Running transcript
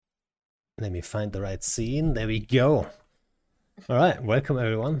Let me find the right scene. There we go. All right, welcome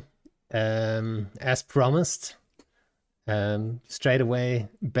everyone. As promised, straight away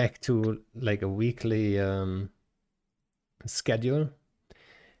back to like a weekly schedule.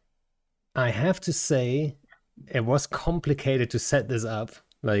 I have to say, it was complicated to set this up.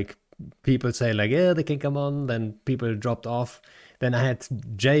 Like people say, like, yeah, they can come on. Then people dropped off. Then I had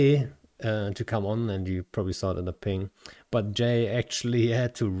Jay to come on, and you probably saw it in the ping. But Jay actually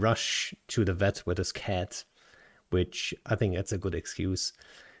had to rush to the vet with his cat, which I think that's a good excuse.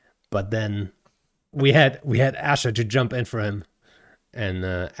 But then we had Asher to jump in for him, and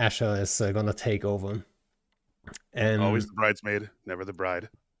Asher is gonna take over. And always the bridesmaid, never the bride.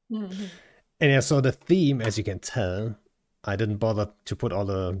 And yeah, so the theme, as you can tell, I didn't bother to put all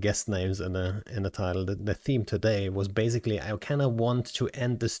the guest names in the title. The theme today was basically I kind of want to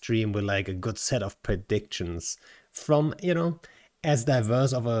end the stream with like a good set of predictions from as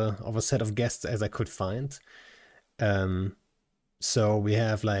diverse of a set of guests as I could find. So we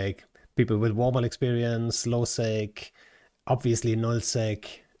have like people with Warmal experience, low sec, obviously null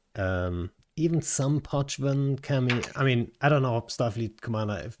sec, even some Podgevin, Cami. I mean, I don't know, Starfleet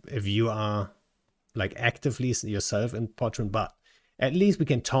Commander, if you are like actively yourself in Podgevin, but at least we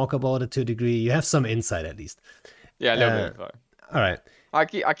can talk about it to a degree. You have some insight at least. Yeah, a little bit of info. All right. I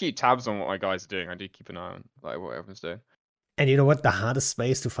keep tabs on what my guys are doing. I do keep an eye on like what everyone's doing. And you know what? The hardest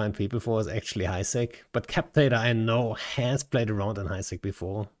space to find people for is actually HiSec. But Captator, I know, has played around in HiSec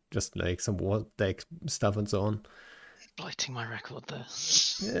before. Just like some war deck stuff and so on. Blighting my record there.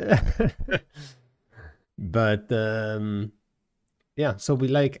 But yeah, so we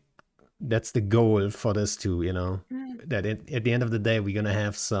like, that's the goal for this too, that at the end of the day, we're going to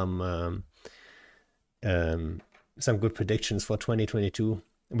have some good predictions for 2022.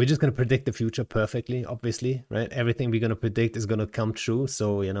 We're just going to predict the future perfectly, obviously, right? Everything we're going to predict is going to come true.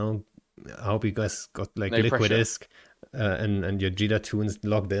 So, I hope you guys got like No Liquid pressure. Isk and your Jita tunes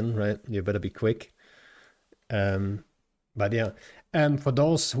logged in, right? You better be quick. But yeah, for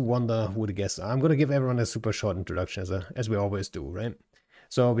those who wonder who the guests are, I'm going to give everyone a super short introduction as we always do, right?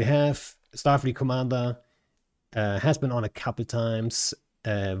 So we have Starfleet Commander, has been on a couple times,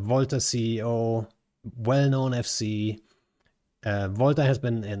 Volta CEO, well-known FC. Volta has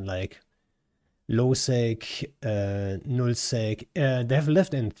been in like low sec, null sec. They have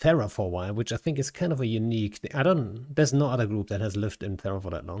lived in Thera for a while, which I think is kind of a unique. There's no other group that has lived in Thera for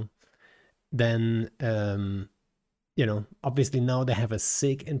that long. Then, obviously now they have a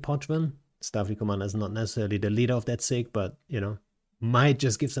SIG in Podgevin. Starfleet Commander is not necessarily the leader of that SIG, but might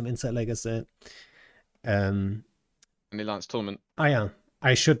just give some insight, like I said. And the Lance tournament. Oh yeah.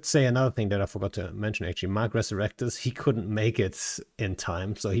 I should say another thing that I forgot to mention, actually. Mark Resurrectus, he couldn't make it in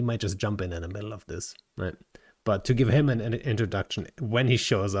time, so he might just jump in the middle of this, right? But to give him an introduction, when he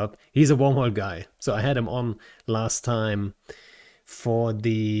shows up, he's a wormhole guy. So I had him on last time for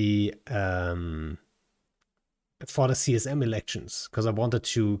the CSM elections, because I wanted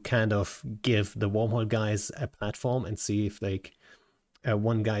to kind of give the wormhole guys a platform and see if like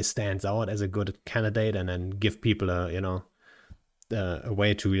one guy stands out as a good candidate, and then give people a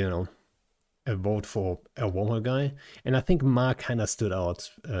way to vote for a wormhole guy. And I think Mark kind of stood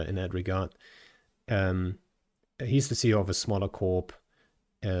out in that regard. He's the CEO of a smaller corp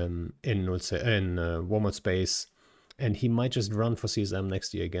in wormhole space, and he might just run for CSM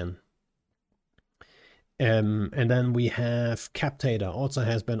next year again. And then we have Captator, also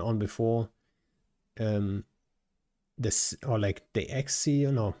has been on before. This, or like the ex-CEO,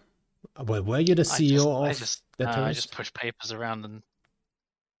 no. Well, were you the CEO I just push papers around and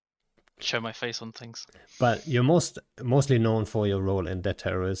show my face on things. But you're mostly known for your role in Dead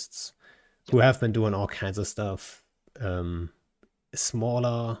Terrorists, who have been doing all kinds of stuff.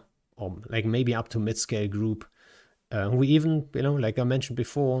 Smaller, or like maybe up to mid-scale group, who even, like I mentioned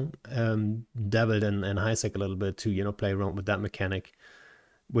before, dabbled in HiSec a little bit to, play around with that mechanic,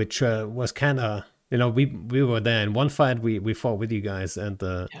 which was kind of, we were there in one fight, we fought with you guys, and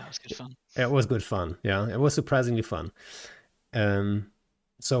yeah, it was good fun. It was good fun. Yeah, it was surprisingly fun.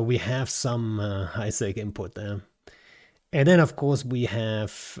 So we have some HiSec input there. And then, of course, we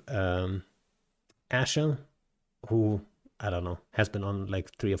have Asher, who, I don't know, has been on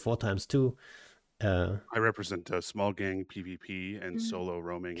like 3 or 4 times too. I represent a small gang PvP and solo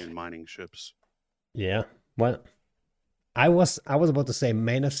roaming and mining ships. Yeah, well, I was about to say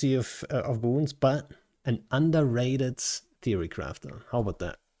main FC of Goons, but an underrated theory crafter. How about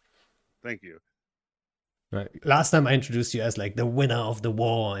that? Thank you. Right. Last time I introduced you as like the winner of the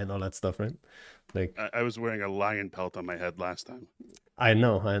war and all that stuff, right? Like I was wearing a lion pelt on my head last time. I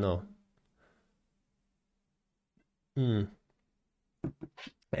know.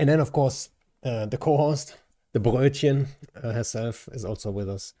 And then, of course, the co-host, the Brötchen herself, is also with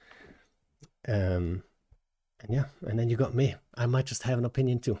us. And yeah, and then you got me. I might just have an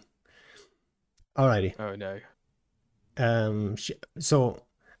opinion too. Alrighty. Oh no. So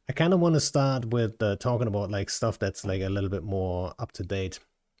I kind of want to start with talking about like stuff that's like a little bit more up to date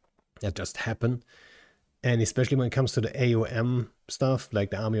that just happened, and especially when it comes to the AOM stuff,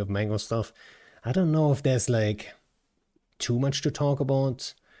 like the Army of Mango stuff. I don't know if there's like too much to talk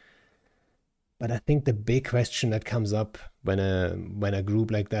about, but I think the big question that comes up when a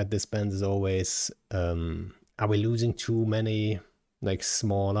group like that disbands is always, are we losing too many like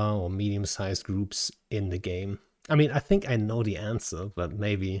smaller or medium-sized groups in the game? I mean, I think I know the answer, but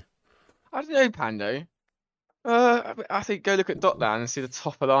maybe. I don't know, Pando. I think go look at Dotland and see the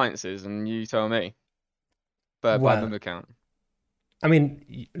top alliances, and you tell me. But by Well, member count. I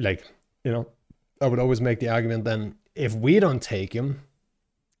mean, like, I would always make the argument then if we don't take him,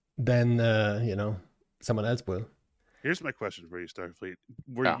 then, someone else will. Here's my question for you, Starfleet.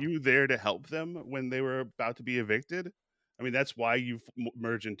 Were Yeah. you there to help them when they were about to be evicted? I mean, that's why you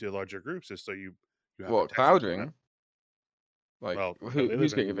merge into larger groups, is so you have What, protection from Cloud Ring? them. Like, Well, who's they live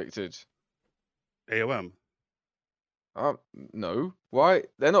getting in evicted? AOM. No. Why?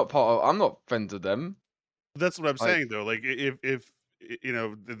 They're not part of. I'm not friends with them. That's what I'm Like- saying, though. Like, if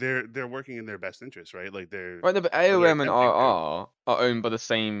they're working in their best interest, right? Like they're Right, no, but they're AOM and attempting to. RR are owned by the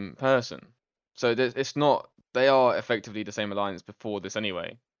same person. So it's not. They are effectively the same alliance before this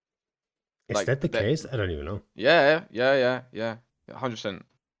anyway. Is Like, that the they- case? I don't even know. Yeah. 100%.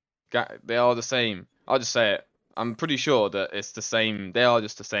 They are the same. I'll just say it. I'm pretty sure that it's the same. They are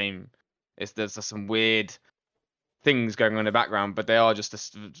just the same. There's just some weird things going on in the background, but they are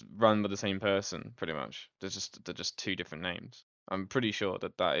just run by the same person, pretty much. They're just two different names. I'm pretty sure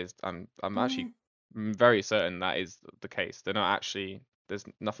that is. I'm actually very certain that is the case. They're not actually. There's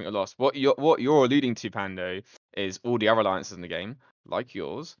nothing lost. What you're alluding to, Pando, is all the other alliances in the game, like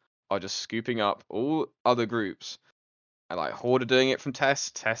yours, are just scooping up all other groups. And like Horde are doing it from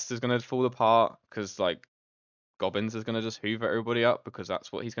Test. Test is gonna fall apart because like Gobbins is gonna just hoover everybody up because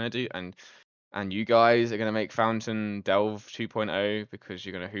that's what he's gonna do. And you guys are gonna make Fountain Delve 2.0 because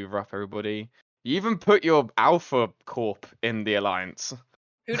you're gonna hoover up everybody. You even put your Alpha Corp in the alliance.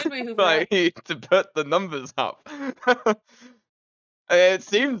 Who did we hoover up? Like to put the numbers up. It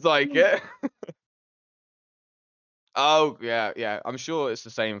seems like it. Oh yeah. I'm sure it's the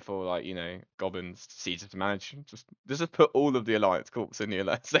same for like Gobbins, Seeds to manage. Just put all of the alliance corps in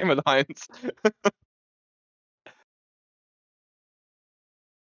the same alliance.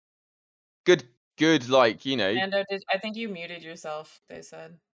 Good, like Mando, I think you muted yourself, they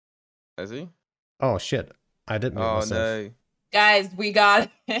said. Is he? Oh shit! I did mute Oh myself. no. Guys, we got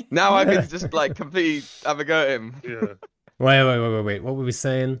it. Now I can just like completely have a go at him. Yeah. Wait. What were we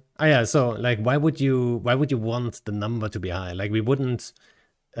saying? Oh yeah. So like, why would you want the number to be high? Like we wouldn't,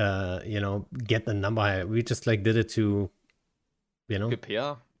 get the number high. We just like did it to, Good PR.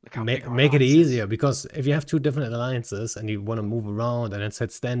 Look how big our make it alliance is. easier, because if you have two different alliances and you want to move around and then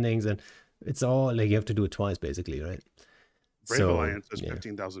set standings, and it's all like you have to do it twice basically, right? Brave Alliance has yeah.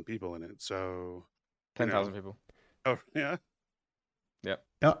 15,000 people in it, so 10,000 people. oh yeah,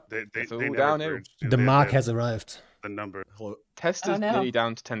 Oh, they It's all never downhill. merged. the They mark have has arrived. the number. Test Oh, is no. nearly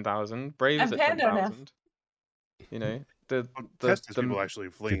down to 10,000. Brave is I'm at Pando now. 10,000. The Test is people actually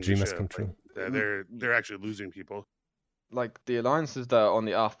fleeing dream the has ship. come Like, true. they're actually losing people. like the alliances that are on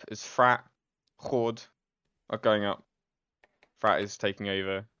the up is Frat, Horde are going up. Frat is taking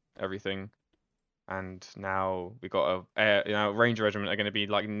over everything, and now we got Ranger Regiment are going to be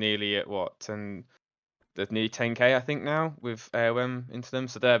like nearly at what 10. There's nearly 10k I think now with AOM into them,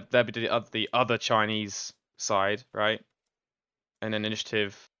 so they're the other Chinese side, right? And then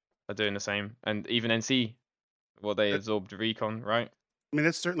Initiative are doing the same, and even NC, they absorbed Recon, right? I mean,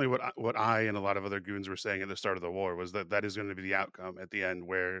 that's certainly what I and a lot of other goons were saying at the start of the war, was that is going to be the outcome at the end,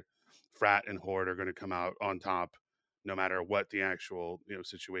 where Frat and Horde are going to come out on top, no matter what the actual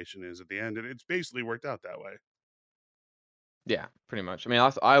situation is at the end, and it's basically worked out that way. Yeah, pretty much. I mean,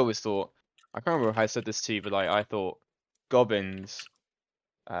 I always thought, I can't remember if I said this to you, but like I thought Gobbins,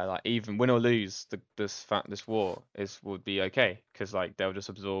 like even win or lose this war would be okay, because like they'll just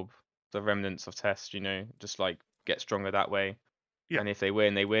absorb the remnants of Test, just like get stronger that way. Yeah. And if they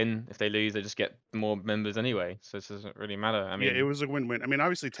win, they win. If they lose, they just get more members anyway. So it doesn't really matter. I mean, yeah, it was a win-win. I mean,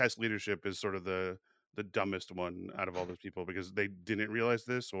 obviously, Test leadership is sort of the dumbest one out of all those people, because they didn't realize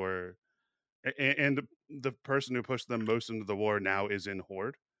this, and the person who pushed them most into the war now is in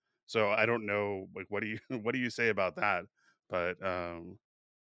Horde. So I don't know, like, what do you what do you say about that? But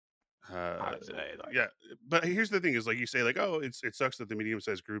I'd say, like, Yeah, but here's the thing: is like you say, like, oh, it sucks that the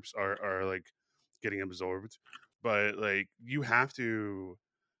medium-sized groups are like getting absorbed, but like you have to,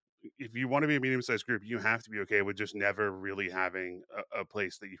 if you want to be a medium-sized group, you have to be okay with just never really having a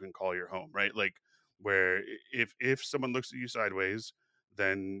place that you can call your home, right? Like where if someone looks at you sideways,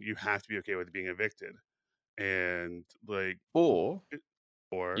 then you have to be okay with being evicted, and like or it-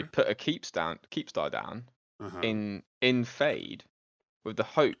 you or put a keep star down uh-huh. in Fade with the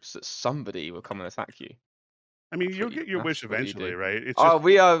hopes that somebody will come and attack you. I mean, you'll get your wish That's what you eventually, do. right? It's Oh, just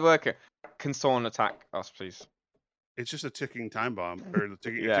we are working. Can someone attack us, please? it's just a ticking time bomb, or the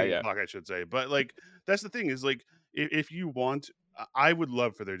Yeah, ticking yeah. clock, I should say. But like that's the thing is like if you want, I would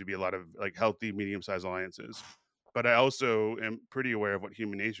love for there to be a lot of like healthy medium-sized alliances. But I also am pretty aware of what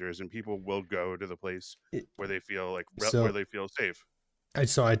human nature is, and people will go to the place It- where they feel like where So, they feel safe.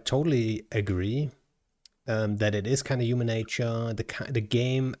 so I totally agree that it is kind of human nature. The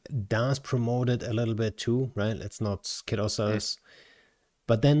game does promote it a little bit too, right? Let's not kid ourselves.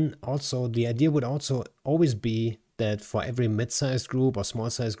 But then also the idea would also always be that for every mid-sized group or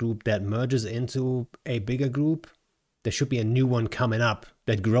small-sized group that merges into a bigger group, there should be a new one coming up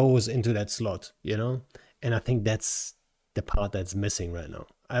that grows into that slot, you know? And I think that's the part that's missing right now.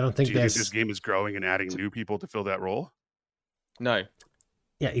 I don't think Do you think this there's game is growing and adding new people to fill that role? No.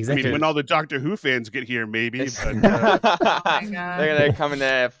 yeah, I exactly. mean, when all the Doctor Who fans get here, maybe. It's- But Oh my They're god. gonna come in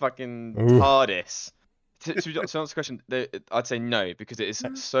there fucking Ooh. TARDIS. To answer the question, I'd say no, because it is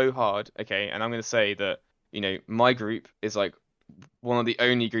so hard. Okay, and I'm gonna say that, you know, my group is like one of the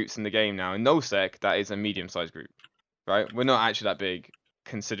only groups in the game now in NullSec that is a medium-sized group, right? We're not actually that big,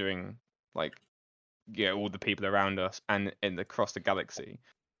 considering like, you know, all the people around us and across the galaxy.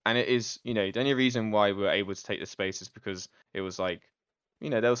 And it is, you know, the only reason why we were able to take this space is because it was like, you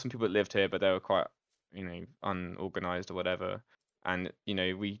know, there were some people that lived here, but they were quite, you know, unorganized or whatever. And, you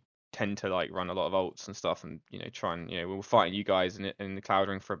know, we tend to like run a lot of ults and stuff, and, you know, try and, you know, we were fighting you guys in the Cloud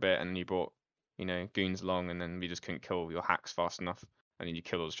Ring for a bit, and then you brought, you know, goons along, and then we just couldn't kill your hacks fast enough, and then you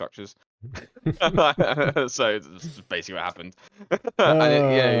killed all the structures. So that's basically what happened. And it,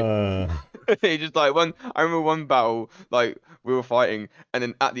 you know, he just like I remember one battle, like we were fighting, and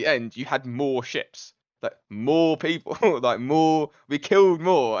then at the end you had more ships, like more people, like more. We killed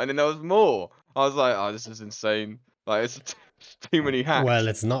more, and then there was more. I was like, oh, this is insane. Like it's too many hacks. Well,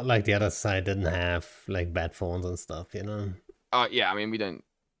 it's not like the other side didn't have like bad phones and stuff, you know? Yeah, I mean we don't.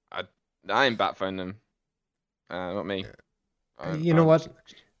 I ain't bat phone them. Not me. You know what?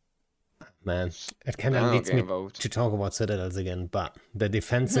 Man, it kind I of don't leads get me involved. to talk about Citadels again, but the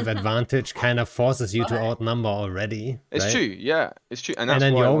defensive advantage kind of forces you to What? outnumber already. It's right? true, yeah, it's true, and And that's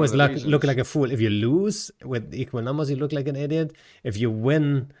then you why one always of the look reasons- like a fool. If you lose with equal numbers, you look like an idiot. If you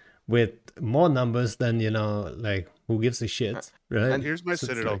win with more numbers, then, you know, like, who gives a shit, right? And here's my So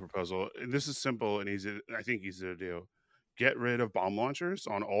it's Citadel like- proposal. And this is simple and easy. I think easy to do. Get rid of bomb launchers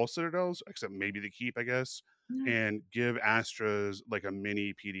on all Citadels, except maybe the Keep, I guess, and give Astras like a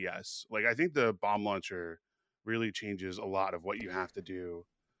mini PDS. Like I think the bomb launcher really changes a lot of what you have to do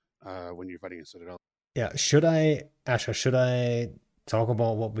when you're fighting a Citadel. Yeah, Asher, should I talk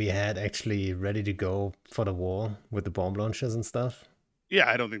about what we had actually ready to go for the war with the bomb launchers and stuff? Yeah,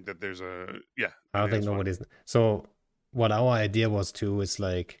 I don't think that there's a I don't think that's fine. nobody's. So what our idea was too is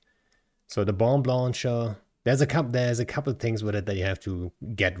like, so the bomb launcher, there's a couple things with it that you have to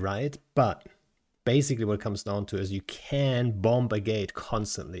get right, but basically what it comes down to is you can bomb a gate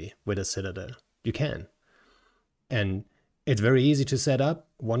constantly with a Citadel. You can. And it's very easy to set up.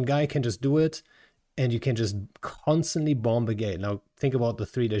 One guy can just do it, and you can just constantly bomb a gate. Now, think about the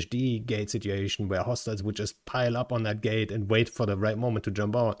 3-D gate situation where hostiles would just pile up on that gate and wait for the right moment to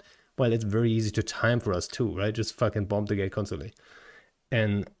jump out. Well, it's very easy to time for us too, right? Just fucking bomb the gate constantly.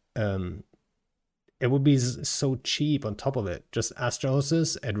 And it would be so cheap on top of it. Just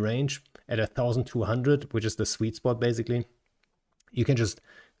Astrahouses at range at 1,200, which is the sweet spot basically. You can just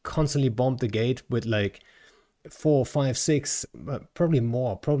constantly bomb the gate with like 4, 5, 6, probably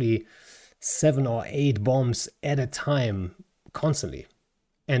more, probably 7 or 8 bombs at a time constantly.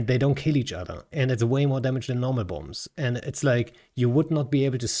 And they don't kill each other. And it's way more damage than normal bombs. And it's like you would not be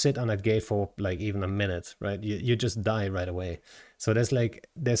able to sit on that gate for like even a minute, right? You just die right away. So it's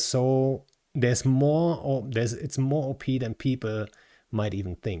more OP than people might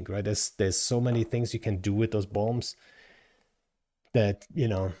even think, right? There's so many things you can do with those bombs that, you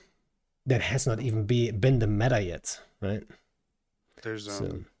know, that has not even been the meta yet, right? There's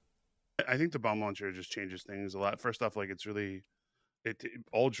I think the bomb launcher just changes things a lot. First off, like it's really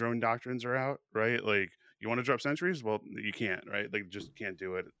all drone doctrines are out, right? Like you want to drop sentries, well, you can't, right? Like just can't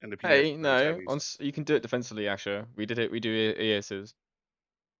do it. And the Hey, PDS no, heavy, you can do it defensively, Asher. We did it. We do ESs.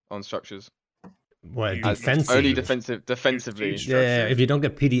 on structures. Well, You- defensive. Only defensively. Siege Yeah, structure. if you don't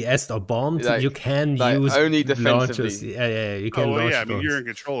get PDS'd or bombed, Like- you can like, use only launchers. defensively. Yeah, you can Oh well, launch yeah. I mean, you're drones. in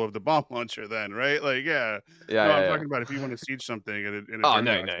control of the bomb launcher, then, right? Like, yeah. Yeah, No, yeah, I'm yeah. talking about if you want to siege something and it Oh, turns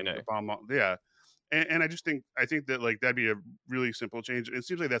no, out no, it's no. the bomb. Yeah, and I think that like that'd be a really simple change. It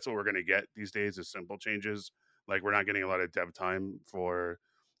seems like that's what we're gonna get these days is simple changes. Like we're not getting a lot of dev time for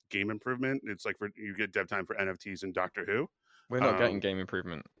game improvement. It's like you get dev time for NFTs and Doctor Who. We're not getting game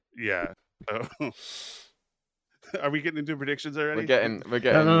improvement. Yeah. Are we getting into predictions already? We're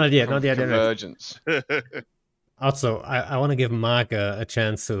getting No, not yet. convergence. Also, I want to give Mark a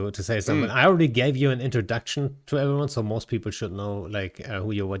chance to say something. I already gave you an introduction to everyone, so most people should know like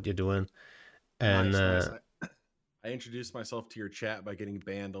who you're, what you're doing. And Nice. I introduced myself to your chat by getting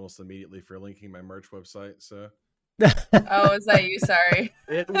banned almost immediately for linking my merch website. So Oh, is that you? Sorry.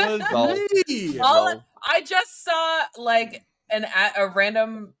 it was Lol. me. All I just saw like a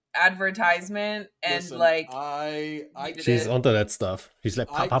random advertisement and Listen, like I you did she's it. onto that stuff. She's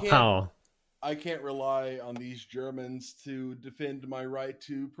like I pow pow can't- pow. I can't rely on these Germans to defend my right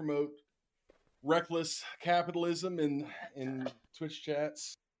to promote reckless capitalism in Twitch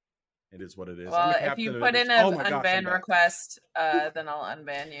chats. It is what it is. I'm Well, the if captain you of put this- in an Oh my gosh, I'm unban back. request, then I'll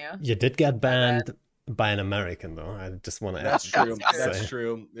unban you. You did get bad. banned by an American, though. I just want to That's true. That's That's say.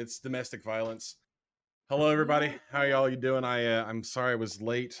 true. It's domestic violence. Hello, everybody. How y'all you doing? I'm sorry I was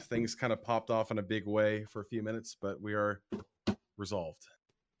late. Things kind of popped off in a big way for a few minutes, but we are resolved.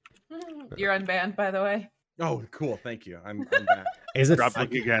 You're unbanned, by the way. Oh, cool. Thank you. I'm back. Is it Drop the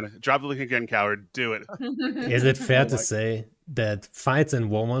link again. Drop the link again, coward. Do it. is it fair Oh to my- say that fights in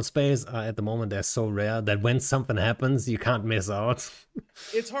Wormhole space are at the moment they're so rare that when something happens, you can't miss out?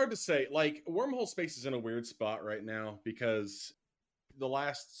 It's hard to say. Like, wormhole space is in a weird spot right now because the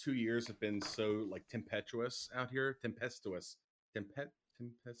last 2 years have been so like tempestuous out here. Tempestuous.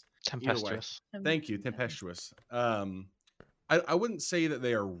 Tempestuous. Thank you, tempestuous. I wouldn't say that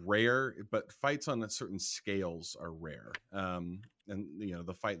they are rare, but fights on certain scales are rare. And you know,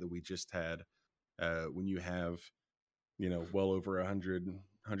 the fight that we just had, when you have, you know, well over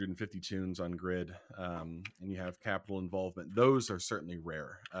 150 tunes on grid, and you have capital involvement, those are certainly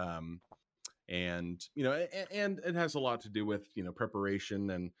rare. And you know, and it has a lot to do with, you know, preparation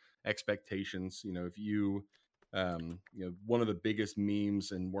and expectations. You know, if you you know, one of the biggest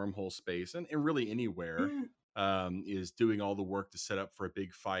memes in wormhole space and really anywhere is doing all the work to set up for a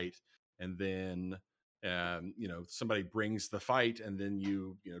big fight, and then you know, somebody brings the fight and then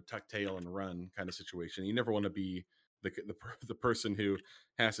you know, tuck tail and run kind of situation. You never want to be the person who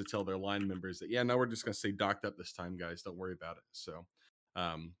has to tell their line members that, yeah, no, we're just going to stay docked up this time, guys, don't worry about it. So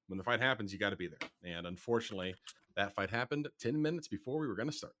when the fight happens, you got to be there. And unfortunately, that fight happened 10 minutes before we were going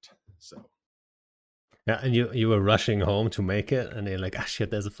to start. So Yeah, and you were rushing home to make it, and you're like, ah,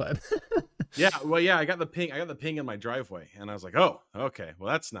 shit, there's a fight. yeah, well, yeah, I got the ping in my driveway, and I was like, oh, okay,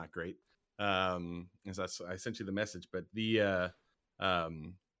 well, that's not great. Because I sent you the message, but the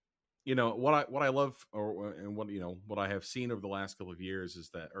you know, what I love, and what, you know, what I have seen over the last couple of years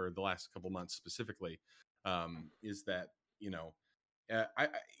is that, or the last couple of months specifically, is that, you know,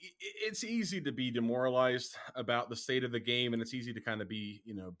 it's easy to be demoralized about the state of the game, and it's easy to kind of be,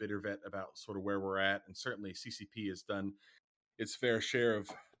 you know, bitter vet about sort of where we're at. And certainly CCP has done its fair share of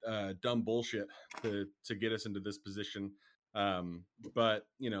dumb bullshit to get us into this position. But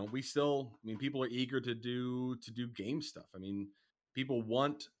you know, we still, I mean, people are eager to do game stuff. I mean, people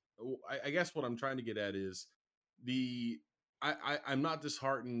want. I guess what I'm trying to get at is I'm not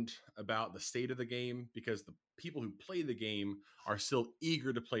disheartened about the state of the game, because the people who play the game are still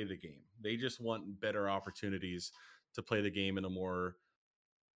eager to play the game. They just want better opportunities to play the game in a more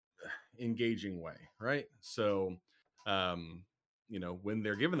engaging way, right? So, you know, when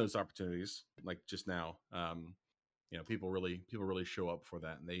they're given those opportunities, like just now, you know, people really show up for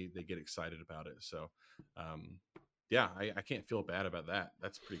that, and they get excited about it. So, yeah, I can't feel bad about that.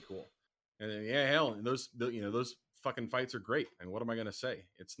 That's pretty cool. And then, yeah, hell, and those fucking fights are great. And what am I gonna say?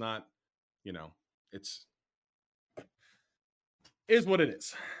 It's not, you know, it's is what it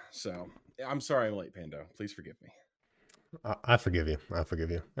is. So I'm sorry I'm late, Pando. Please forgive me. I forgive you. I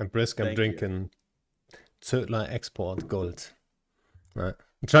forgive you. And Brisk, I'm Thank you. drinking Zödler Export Gold. Right.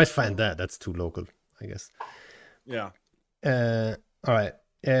 Try to find that. That's too local, I guess. Yeah. All right.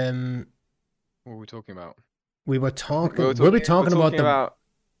 What are we talking about? We were talking. We're We'll be talking we're about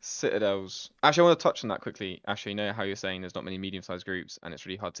Citadels. Actually, I want to touch on that quickly. Actually, you know how you're saying there's not many medium-sized groups, and it's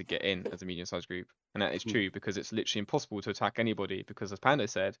really hard to get in as a medium-sized group, and that is true, because it's literally impossible to attack anybody, because as Pando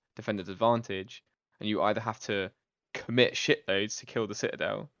said, defender's advantage, and you either have to commit shitloads to kill the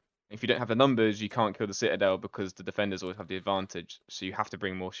Citadel, If you don't have the numbers, you can't kill the Citadel because the defenders always have the advantage. So you have to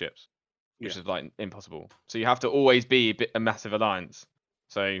bring more ships, which is like impossible. So you have to always be a massive alliance.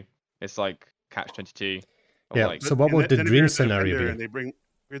 So it's like catch-22. Yeah. Like, So what And would the then if dream you're the scenario defender be? and they bring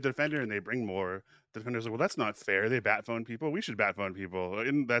you're the defender and they bring more, the defender's like, well, that's not fair. They bat phone people. We should bat phone people,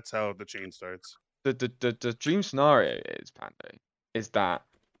 and that's how the chain starts. the dream scenario is, Pando, is that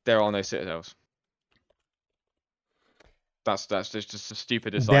there are no Citadels. That's just the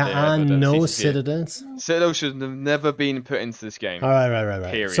stupidest There idea are ever. that no CCP citadels. Citadel should have never been put into this game.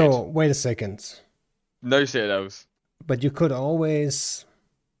 Right. Period. So wait a second. No Citadels. But you could always.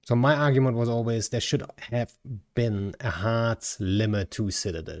 So my argument was always there should have been a hard limit to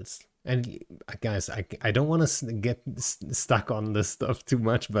citadels. And guys, I don't want to get stuck on this stuff too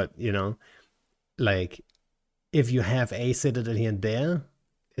much, but like if you have a citadel here and there,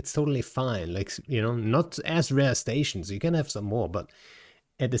 it's totally fine. Like, not as rare stations. You can have some more, but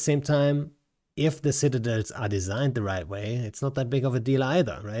at the same time, if the citadels are designed the right way, it's not that big of a deal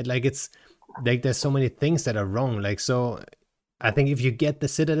either, right? Like it's like there's so many things that are wrong. Like, so I think if you get the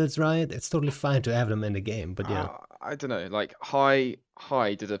citadels right, it's totally fine to have them in the game. But I don't know. Like High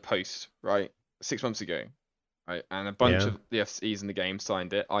did a post right 6 months ago, right, and a bunch of the FCs in the game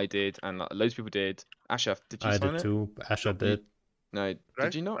signed it. I did, and like, loads of people did. Asher, did you I sign did it? too. Asher did. No,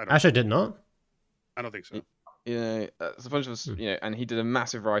 did you not? Asher did not. I don't think so. There's a bunch of us, and he did a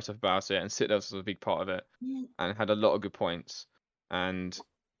massive write-up about it, and Citadels was a big part of it, and had a lot of good points. And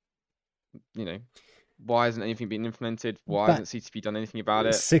why hasn't anything been implemented? Why hasn't CTP done anything about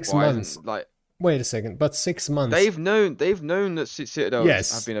it? 6 Why months. hasn't, like, wait a second, but 6 months. they've known that Citadels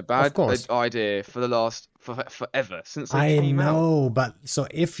Yes, have been a of bad course. idea for the last forever since they I came out. know, but so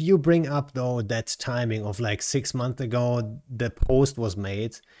if you bring up though that timing of like 6 months ago, the post was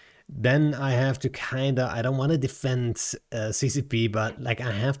made, then I have to I don't want to defend CCP, but like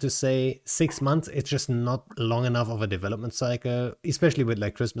I have to say 6 months, it's just not long enough of a development cycle, especially with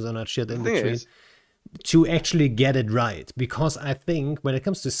like Christmas and that shit in The thing between, is, to actually get it right. Because I think when it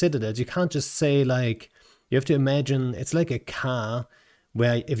comes to Citadels, you can't just say like, you have to imagine it's like a car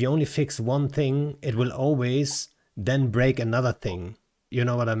where if you only fix one thing, it will always then break another thing. You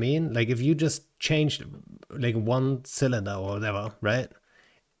know what I mean? Like if you just change like one cylinder or whatever, right?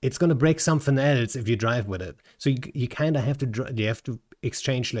 It's gonna break something else if you drive with it. So you kind of have to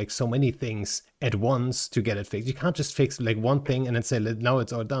exchange like so many things at once to get it fixed. You can't just fix like one thing and then say now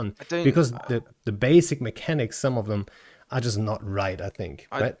it's all done, because the basic mechanics, some of them are just not right. I think.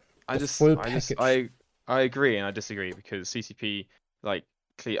 Right? I agree and I disagree, because CCP, like,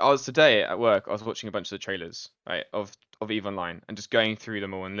 today at work, I was watching a bunch of the trailers, right, of EVE Online, and just going through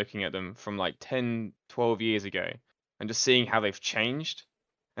them all and looking at them from like 10, 12 years ago, and just seeing how they've changed,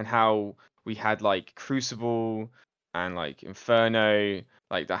 and how we had like Crucible and like Inferno,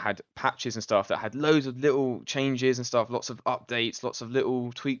 like that had patches and stuff that had loads of little changes and stuff, lots of updates, lots of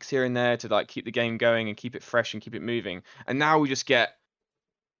little tweaks here and there to like keep the game going and keep it fresh and keep it moving. And now we just get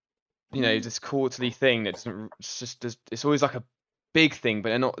this quarterly thing that it's always like a big thing,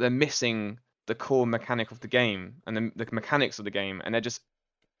 but they're missing the core mechanic of the game and the mechanics of the game, and they're just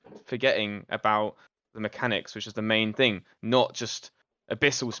forgetting about the mechanics, which is the main thing, not just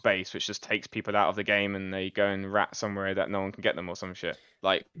abyssal space, which just takes people out of the game and they go and rat somewhere that no one can get them or some shit.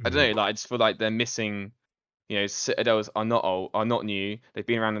 Like, I don't know, like I just feel like they're missing. Citadels are not old, are not new. They've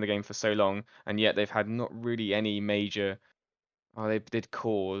been around in the game for so long, and yet they've had not really any major. Oh, they did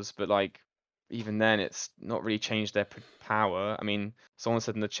cores, but like even then, it's not really changed their power. I mean, someone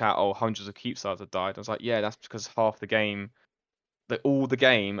said in the chat, "Oh, hundreds of Keepstars have died." I was like, yeah, that's because half the game, all the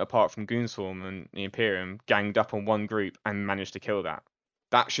game apart from Goonswarm and the Imperium, ganged up on one group and managed to kill that.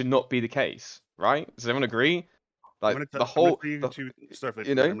 That should not be the case, right? Does everyone agree? Like I'm the whole, I'm going to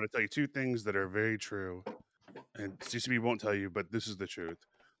tell you two things that are very true, and CCP won't tell you, but this is the truth.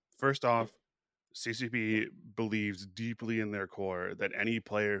 First off, CCP believes deeply in their core that any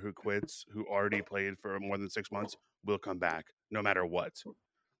player who quits, who already played for more than 6 months, will come back, no matter what.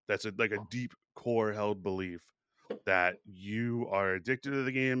 That's like a deep core held belief that you are addicted to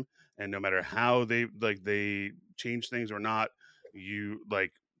the game, and no matter how they change things or not, you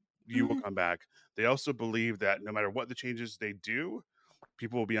will come back. They also believe that no matter what the changes they do,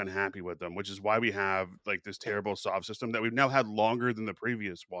 people will be unhappy with them, which is why we have like this terrible soft system that we've now had longer than the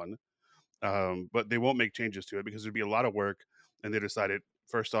previous one. But they won't make changes to it because there'd be a lot of work, and they decided,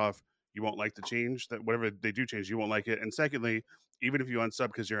 first off, you won't like the change, that whatever they do change, you won't like it. And secondly, even if you unsub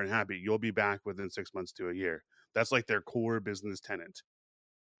because you're unhappy, you'll be back within 6 months to a year. That's like their core business tenant.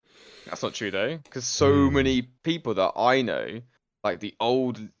 That's not true though, because so many people that I know, like the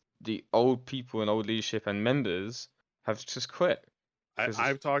old people and old leadership and members, have just quit. 'Cause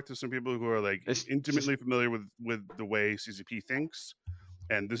I've talked to some people who are like It's intimately familiar with the way CCP thinks,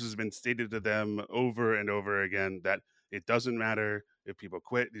 and this has been stated to them over and over again that it doesn't matter if people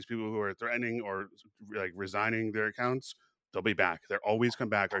quit. These people who are threatening or like resigning their accounts, they'll be back. They're always come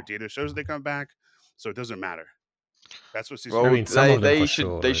back. Our data shows they come back, so it doesn't matter. That's what CCP. Well, I mean, some of them they for should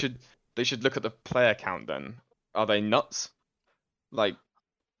sure. they should look at the player count then. Are they nuts? Like,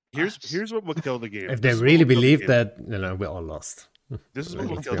 Here's what will kill the game. If they This is what really will kill the believe game. that, we're all lost. This is what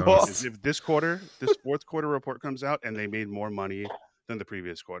will Let's kill be the game. honest. Is if this fourth quarter report comes out and they made more money than the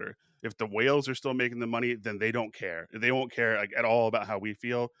previous quarter. If the whales are still making the money, then they don't care. They won't care like at all about how we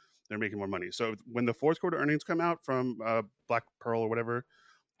feel. They're making more money. So when the fourth quarter earnings come out from Black Pearl or whatever,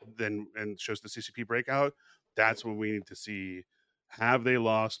 then and shows the CCP breakout, that's when we need to see, have they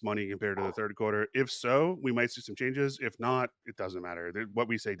lost money compared to the third quarter? If so, we might see some changes. If not, it doesn't matter. What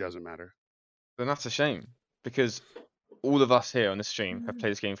we say doesn't matter. then that's a shame because all of us here on the stream have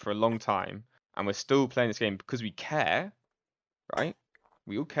played this game for a long time, and we're still playing this game because we care, right?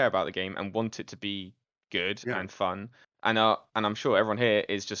 We all care about the game and want it to be good Yeah. and fun, and I'm sure everyone here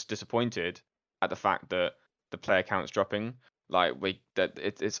is just disappointed at the fact that the player count's dropping. Like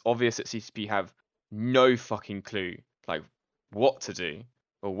it's obvious that CCP have no fucking clue like what to do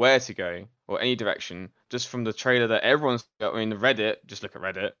or where to go or any direction just from the trailer that everyone's. I mean, Reddit. Just look at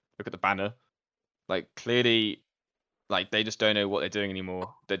Reddit. Look at the banner. Like clearly, like they just don't know what they're doing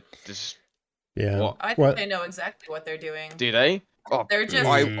anymore. They're just Yeah. What? I think Well, they know exactly what they're doing. do they? Oh, They're just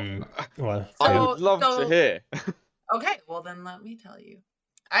well, I So- would love to so- hear. Okay, well then let me tell you.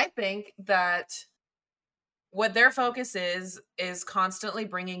 I think that what their focus is constantly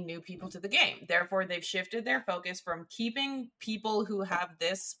bringing new people to the game. Therefore, they've shifted their focus from keeping people who have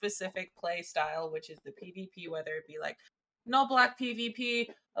this specific play style, which is the PvP, whether it be like no black PvP,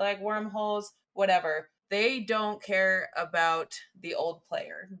 like wormholes, whatever. They don't care about the old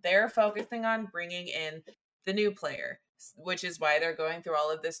player. They're focusing on bringing in the new player, which is why they're going through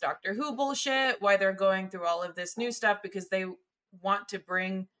all of this Doctor Who bullshit, why they're going through all of this new stuff, because they want to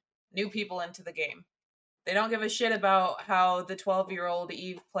bring new people into the game. They don't give a shit about how the 12-year-old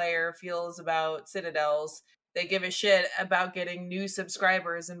Eve player feels about Citadels. They give a shit about getting new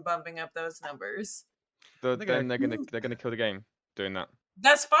subscribers and bumping up those numbers. Then think they're gonna kill the game doing that.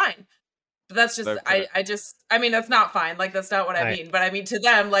 That's fine. But that's just They'll kill it. I mean that's not fine. Like that's not what I Right. mean. But I mean to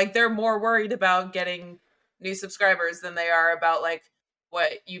them, like they're more worried about getting new subscribers than they are about like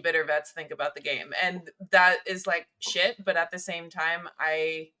what you bitter vets think about the game. And that is like shit, but at the same time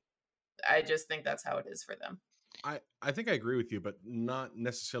I just think that's how it is for them. I think I agree with you, but not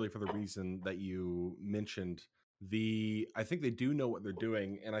necessarily for the reason that you mentioned. I think they do know what they're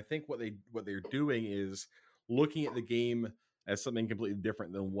doing, and I think what they're doing is looking at the game as something completely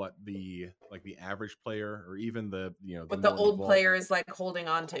different than what the average player or even the What the more old involved- player is like holding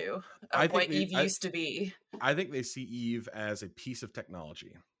on to I of think what they- Eve used to be. I think they see Eve as a piece of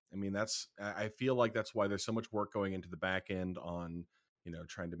technology. I mean, I feel like that's why there's so much work going into the back end on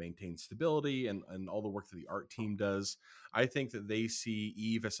trying to maintain stability and all the work that the art team does. I think that they see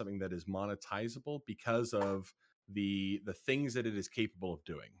Eve as something that is monetizable because of the things that it is capable of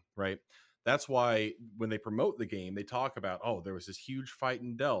doing, right? That's why when they promote the game, they talk about, oh, there was this huge fight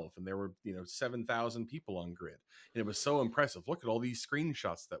in Delve and there were 7,000 people on grid, and it was so impressive. Look at all these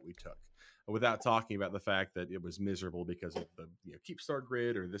screenshots that we took, without talking about the fact that it was miserable because of the Keepstar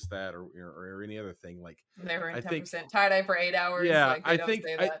grid or this, that, or any other thing. Like, They were in I 10% think- tie-dye for 8 hours. Yeah, like, they I don't think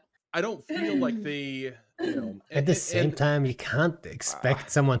say that. I don't feel like they, at the same time, you can't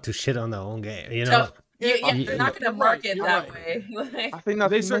expect someone to shit on their own game. You know, Yeah, you- they're not going to you're right, market you're that right. way. Like, I think that's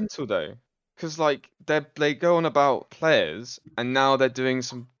They cer- mental though, because like they go on about players, and now they're doing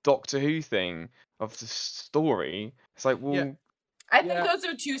some Doctor Who thing of the story. It's like, well, Yeah. I think Yeah. those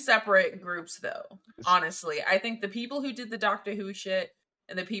are two separate groups, though. It's- Honestly, I think the people who did the Doctor Who shit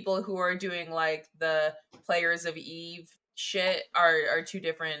and the people who are doing like the players of Eve shit are two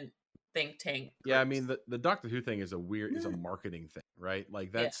different think tank. Yeah, I groups. mean the Doctor Who thing is a marketing thing, right?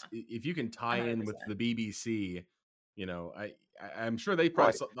 Like that's if you can tie in with 100%. the BBC, I'm sure they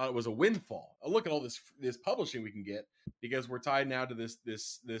probably Right. thought it was a windfall. Oh, look at all this publishing we can get because we're tied now to this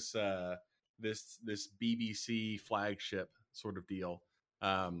BBC flagship sort of deal.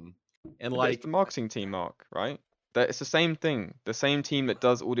 And but like it's the marketing team, Mark, right? That it's the same thing. The same team that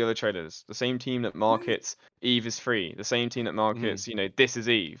does all the other trailers. The same team that markets Eve is free. The same team that markets, this is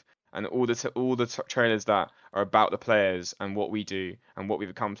Eve, and all the trailers that are about the players and what we do and what we've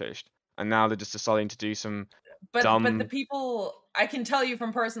accomplished. And now they're just deciding to do some. but dumb- the people, I can tell you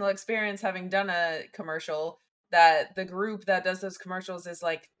from personal experience, having done a commercial, that the group that does those commercials is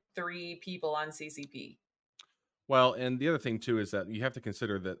like 3 people on CCP. Well, and the other thing too is that you have to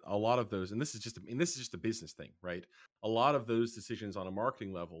consider that a lot of those, and this is just a business thing, right? A lot of those decisions on a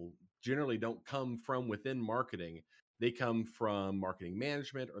marketing level generally don't come from within marketing. They come from marketing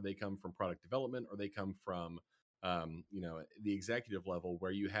management, or they come from product development, or they come from the executive level,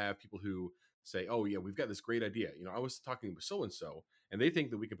 where you have people who say, "Oh yeah, we've got this great idea. I was talking with so and so, and they think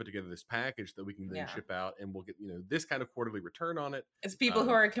that we can put together this package that we can then Yeah. ship out, and we'll get this kind of quarterly return on it." It's people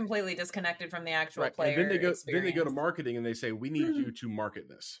who are completely disconnected from the actual Right. player And then they go experience. to marketing, and they say, "We need you to market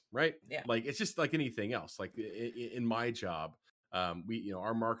this," right? Yeah. Like, it's just like anything else. Like in my job, we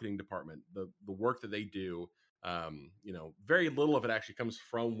our marketing department, the work that they do, very little of it actually comes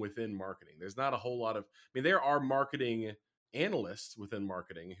from within marketing. There's not a whole lot of, there are marketing analysts within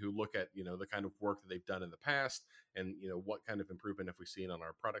marketing who look at the kind of work that they've done in the past, and what kind of improvement have we seen on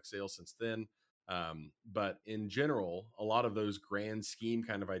our product sales since then. But in general, a lot of those grand scheme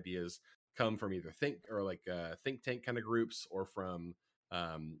kind of ideas come from either think tank kind of groups, or from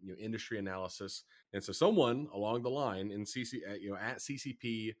industry analysis. And so someone along the line in at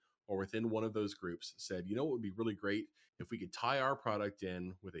CCP, or within one of those groups, said, what would be really great if we could tie our product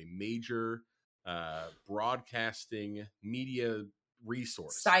in with a major broadcasting media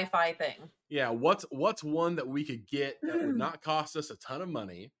resource, Sci-fi thing. Yeah, what's one that we could get that would not cost us a ton of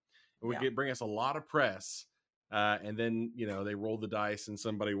money, and would bring us a lot of press, and then they rolled the dice, and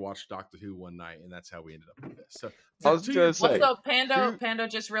somebody watched Doctor Who one night, and that's how we ended up with this. So I was gonna say, what's up, Pando?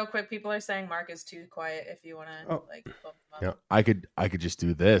 Just real quick, people are saying Mark is too quiet. If you want to bump him up. Yeah, I could just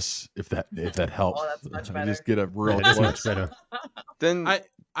do this if that helps. Oh, that's much better. Just get a real. That's much better. Then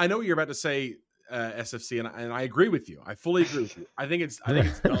I know what you're about to say, SFC, and I agree with you. I fully agree with you. I think it's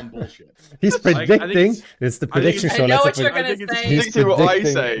dumb bullshit. He's predicting. It's the prediction show. I know what you're gonna say. He's what I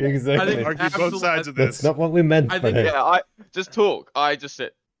say. Exactly. I think argue both sides of this. That's not what we meant. I think, I just talk. I just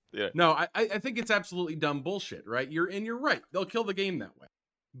sit. Yeah. No, I think it's absolutely dumb bullshit, right? You're right. They'll kill the game that way.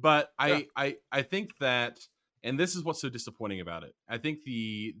 But I think that, and this is what's so disappointing about it. I think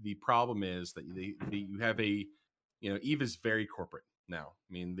the problem is that you have a, EVE is very corporate now.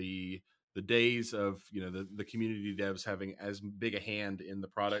 The days of the community devs having as big a hand in the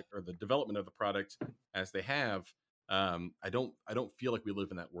product or the development of the product as they have, I don't feel like we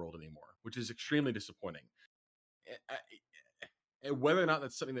live in that world anymore, which is extremely disappointing. Whether or not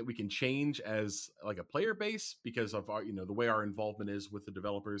that's something that we can change as like a player base because of our the way our involvement is with the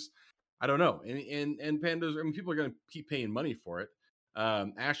developers, I don't know. And Pandas, people are going to keep paying money for it.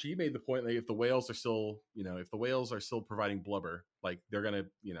 Ashley, you made the point that if the whales are still providing blubber, like they're gonna,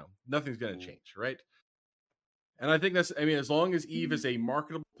 nothing's gonna change, right? And I think that's, as long as EVE is a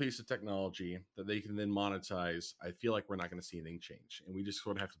marketable piece of technology that they can then monetize, I feel like we're not going to see anything change, and we just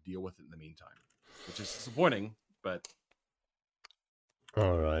sort of have to deal with it in the meantime, which is disappointing. But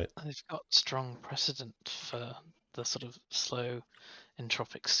all right, they've got strong precedent for the sort of slow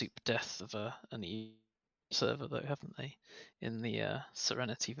entropic soup death of an EVE server, though, haven't they? In the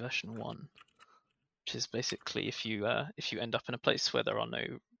Serenity version 1, which is basically if you end up in a place where there are no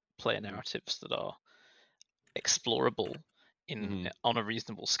player narratives that are explorable on a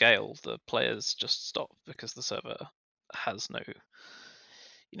reasonable scale, the players just stop because the server has no.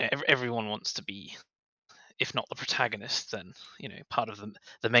 Everyone wants to be, if not the protagonist, then part of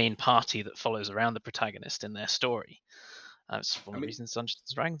the main party that follows around the protagonist in their story. It's one of the reasons Dungeons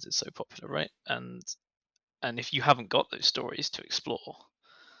and Dragons is so popular, right? And if you haven't got those stories to explore,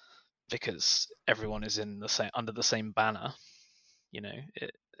 because everyone is under the same banner,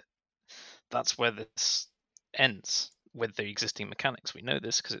 that's where this ends with the existing mechanics. We know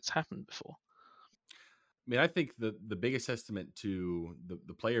this because it's happened before. I think the biggest testament to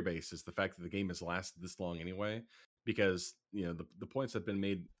the player base is the fact that the game has lasted this long anyway, because the points that have been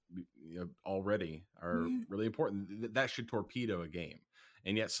made already are really important. That should torpedo a game.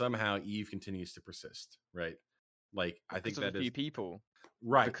 And yet somehow EVE continues to persist, right? Like I think that a few people,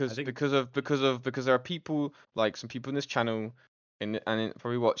 right? Because there are people, like some people in this channel, and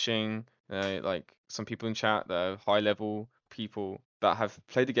probably watching, like some people in chat that are high level people that have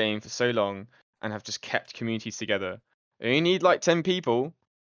played the game for so long and have just kept communities together. And you need like 10 people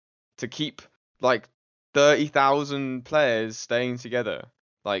to keep like 30,000 players staying together.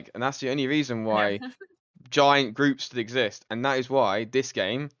 Like, and that's the only reason why. Giant groups that exist, and that is why this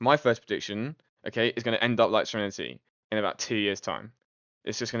game, my first prediction, is going to end up like Serenity in about 2 years' time.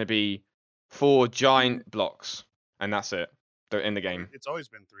 It's just going to be 4 giant blocks, and that's it. They're in the game. It's always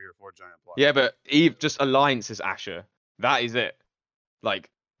been 3 or 4 giant blocks. Yeah, but EVE just alliances Asher. That is it. Like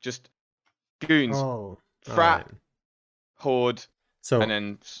just goons, frat, horde, so and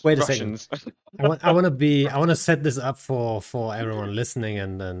then wait Russians. a second. I want to set this up for everyone listening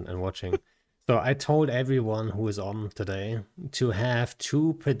and watching. So I told everyone who is on today to have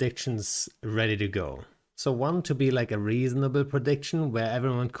 2 predictions ready to go. So one to be like a reasonable prediction where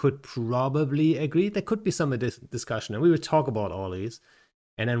everyone could probably agree. There could be some discussion, and we will talk about all these.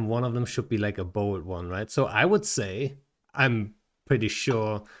 And then one of them should be like a bold one, right? So I would say, I'm pretty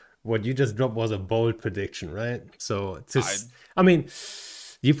sure what you just dropped was a bold prediction, right? So I mean,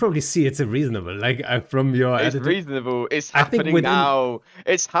 you probably see it's a reasonable, like from your It's attitude. reasonable. It's I think happening now.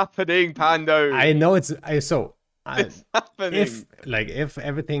 It's happening, Pando. I know it's It's happening. if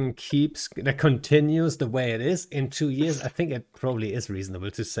everything continues the way it is in 2 years, I think it probably is reasonable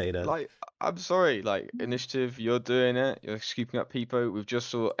to say that. Like, I'm sorry, like Initiative, you're doing it. You're scooping up people. We've just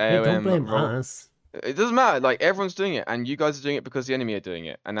saw Hey, don't AOM blame roll. us. It doesn't matter. Like everyone's doing it, and you guys are doing it because the enemy are doing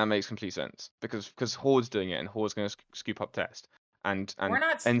it, and that makes complete sense. Because Horde's doing it, and Horde's going to scoop up Test, and We're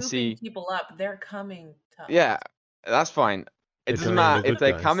not scooping NC. people up. They're coming to us. Yeah, that's fine. They're It doesn't joining matter the if good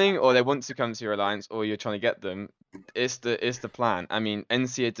they're guys. coming or they want to come to your alliance or you're trying to get them. It's the plan. I mean,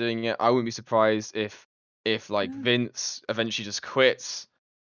 NC are doing it. I wouldn't be surprised if like Vince eventually just quits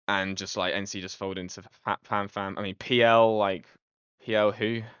and just like NC just fold into Fam. I mean, PL like PL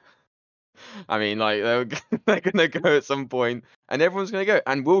who? I mean, like they're gonna go at some point, and everyone's gonna go,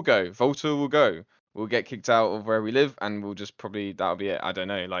 and we'll go. Volta will go. We'll get kicked out of where we live, and we'll just probably that'll be it. I don't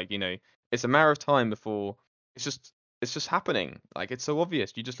know. Like it's a matter of time before it's just happening. Like it's so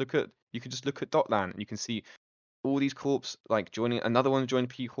obvious. You can just look at Dotland, and you can see all these corps like joining. Another one joined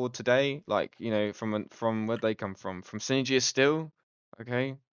P Horde today. Like from where they come from Synergy still.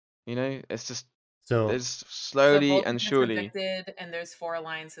 Okay, it's just So there's So slowly Volta and gets surely. evicted, and there's 4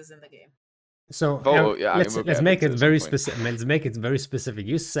 alliances in the game. So Yeah, I mean, we'll let's get make into it it at very some point. specific. Let's make it very specific.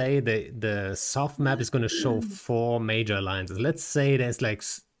 You say the soft map is going to show 4 major alliances. Let's say there's like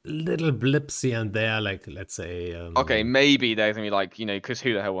little blips here and there. Like let's say. Okay, maybe they're gonna be like, because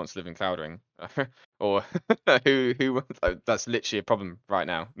who the hell wants to live in Cloud Ring? Or who wants, that's literally a problem right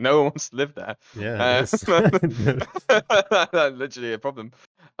now. No one wants to live there. Yeah. it is. That's literally a problem.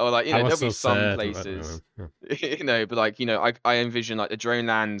 Or like, I was there'll be so some sad, but, places, yeah. but like, I envision like the drone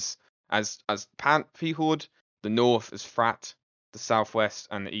lands as P Horde, the north as Frat, the southwest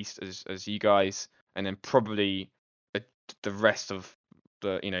and the east as you guys, and then probably the rest of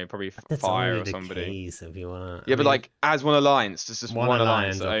the, probably That's Fire only or the somebody. case if you wanna. Yeah, I but mean, like as one alliance, there's just One one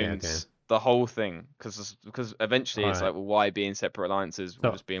alliance that alliance, owns okay. the whole thing. Because eventually it's Alright. like, well, why be in separate alliances?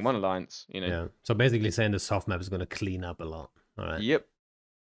 We'll So- just be in one alliance, Yeah. So basically saying the soft map is going to clean up a lot. All right. Yep.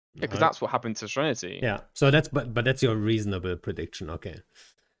 Yeah, because Alright. that's what happened to Serenity. Yeah. So that's but that's your reasonable prediction. Okay.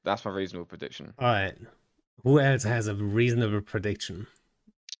 That's my reasonable prediction. All right. Who else has a reasonable prediction?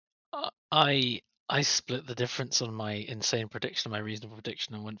 I split the difference on my insane prediction and my reasonable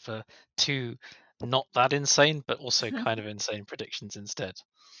prediction and went for 2 not that insane but also kind of insane predictions instead.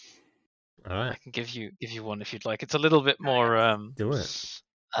 All I right. can give you one if you'd like. It's a little bit more Do it. Let's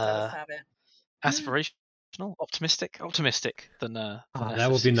have it. aspirational, optimistic than That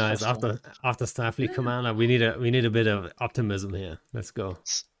would be nice after Starfleet Commander. We need a bit of optimism here. Let's go.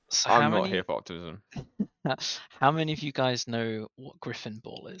 So I'm not here for optimism. How many of you guys know what Griffin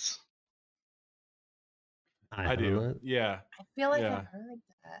Ball is? I do. Yeah. I feel like Yeah. I've heard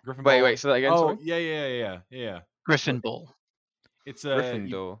that. Griffin Wait, Ball. say that again. Oh, sorry? yeah. Griffin Ball. It's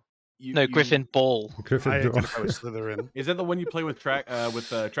Gryffindor. No, Griffin Ball. Griffin I Ball. identify with Slytherin. Is that the one you play with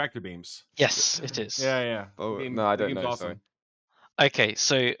tractor beams? Yes, it is. Yeah. Oh, The game- no, I the don't game's know. awesome. Sorry. Okay,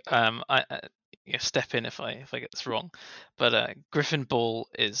 so step in if I get this wrong, but Griffin Ball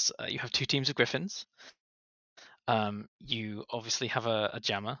is you have 2 teams of Griffins. You obviously have a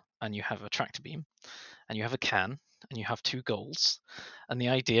jammer, and you have a tractor beam, and you have a can, and you have 2 goals. And the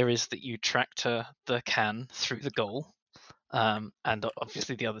idea is that you tractor the can through the goal, and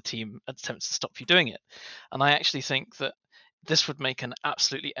obviously the other team attempts to stop you doing it. And I actually think that this would make an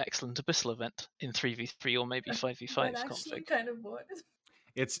absolutely excellent Abyssal event in 3v3 or maybe 5v5 That actually config. kind of was.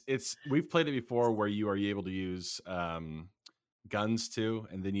 It's we've played it before where you are able to use guns too,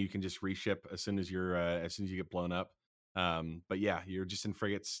 and then you can just reship as soon as you get blown up. But yeah, you're just in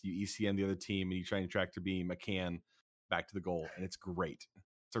frigates, you ECM the other team, and you try and tractor beam a can back to the goal, and it's great.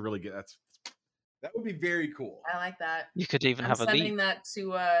 It's a really good. That would be very cool. I like that. You could even I'm have a sending lead. that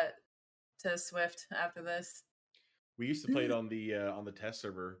to Swift after this. We used to play it on the test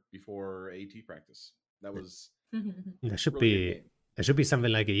server before AT practice. That was There should really good be game. there should be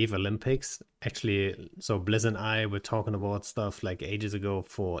something like a EVE Olympics. Actually, so Blizz and I were talking about stuff like ages ago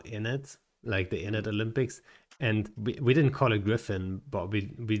for Init, like the Init Olympics. And we didn't call it Griffin, but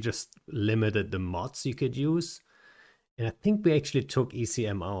we just limited the mods you could use. And I think we actually took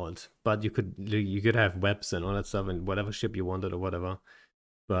ECM out, but you could have webs and all that stuff and whatever ship you wanted or whatever.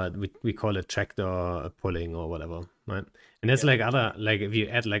 but we call it tractor pulling or whatever, right? And there's Yeah. like other, like if you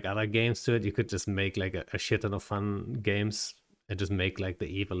add like other games to it, you could just make like a shit ton of fun games and just make like the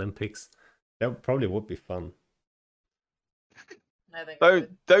Eve Olympics. That probably would be fun. I think it Don't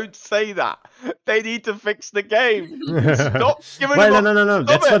would. don't say that. They need to fix the game. Stop giving Well, them. no. Stop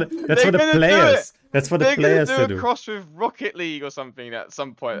That's for it. that's for They're the gonna do players. That's for the They're players gonna to do a do. cross with Rocket League or something at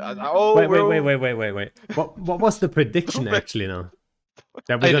some point. Wait. We'll- What was the prediction Stop it. actually now?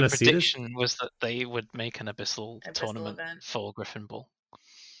 That Oh, we're the gonna see this? prediction was that they would make an abyssal Abyssal tournament event. for Griffin Ball.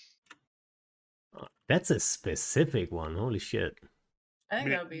 That's a specific one. Holy shit. I I think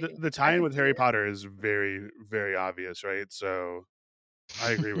mean, that would be. the I tie-in can with see Harry it. Potter is very, very obvious, right? So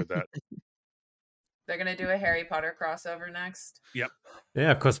I agree with that. They're gonna do a Harry Potter crossover next.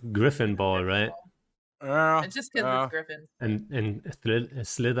 Yeah, cause Griffin Ball, right? It's just because it's Griffin. And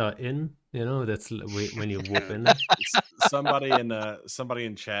slither in, you know, that's when you whoop in. Somebody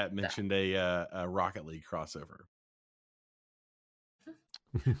in chat mentioned a Rocket League crossover.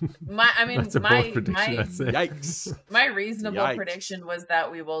 I mean, That's a bold prediction, my I'd say. Yikes! my reasonable Yikes. prediction was that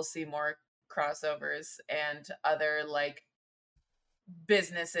we will see more crossovers and other like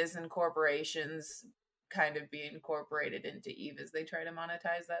businesses and corporations kind of be incorporated into Eve as they try to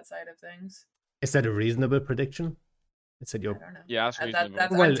monetize that side of things. Is that a reasonable prediction? Is that I your? don't know. Yeah, that's reasonable.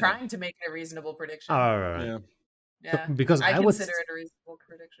 That's Well, I'm trying to make it a reasonable prediction. All right. Yeah. Yeah, Because I I would. consider it a reasonable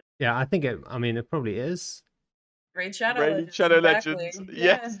prediction. Yeah, I think it. I mean, it probably is. Raid Shadow Raid Legends. Shadow exactly. Legends, Yeah.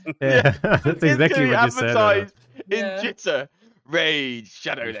 yes. Yeah, that's It's exactly gonna be what you said. advertised in Yeah. Jitter. Raid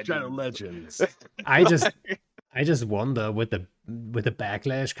Shadow Legends. Shadow Legends. I just wonder with the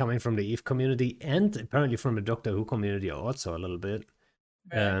backlash coming from the Eve community and apparently from the Doctor Who community also a little bit.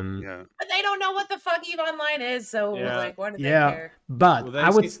 Right. Yeah. But they don't know what the fuck Eve Online is, so Yeah. like, what do they Yeah, care? but Well, they I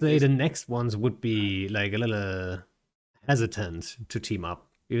would seem- say they- the next ones would be like a little hesitant to team up.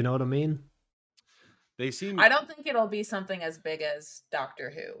 You know what I mean? They seem. I don't think it'll be something as big as Doctor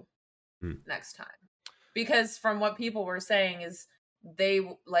Who next time. Because from what people were saying is they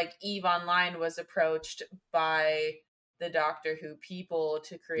like Eve Online was approached by the Doctor Who people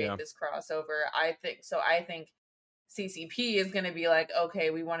to create Yeah. this crossover. I think CCP is going to be like, okay,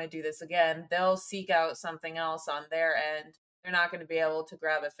 we want to do this again. They'll seek out something else on their end. They're not going to be able to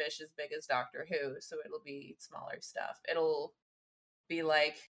grab a fish as big as Doctor Who, so it'll be smaller stuff. It'll be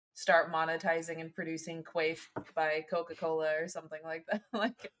like start monetizing and producing Quaif by Coca-Cola or something like that.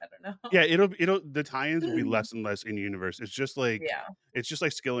 Like, I don't know. Yeah, it'll the tie-ins will be less and less in universe. It's just like Yeah. it's just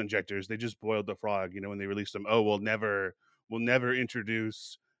like skill injectors. They just boiled the frog, when they released them. Oh, we'll never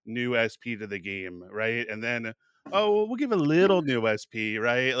introduce new SP to the game, right? And then we'll give a little new SP,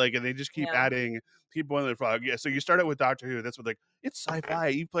 right? Like, and they just keep Yeah. adding, keep boiling the frog. Yeah, so you start out with Doctor Who. That's what like it's sci-fi.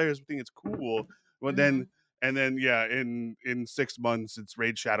 You players think it's cool, but then yeah, in 6 months it's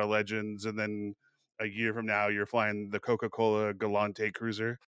Raid Shadow Legends, and then a year from now you're flying the Coca-Cola Galante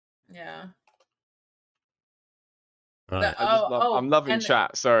cruiser. Yeah. Right. I'm loving and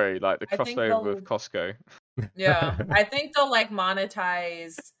chat. Sorry, like the I think crossover with they'll- Costco. Yeah. I think they'll like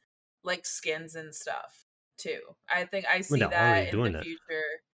monetize like skins and stuff too. I think I see they're that already in doing the that. future.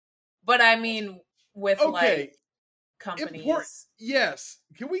 But I mean with Okay. like companies. Yes.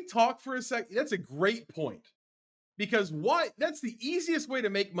 Can we talk for a second? That's a great point. Because that's the easiest way to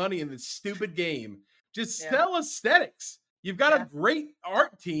make money in this stupid game. Just Yeah. sell aesthetics. You've got Yeah. a great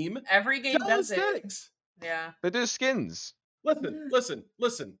art team. Every game Sell does it. aesthetics. Yeah. They do skins. Listen.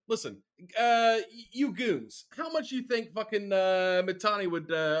 You goons, how much you think fucking Mitani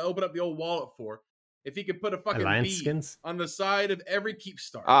would open up the old wallet for if he could put a fucking Alliance bee skins? on the side of every keep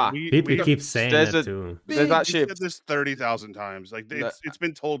star? People we- keep saying there's that a- too. There's Big- actually said this 30,000 times. Like No. it's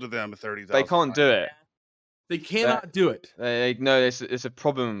been told to them 30,000. they can't do it. They cannot do it. They no, it's a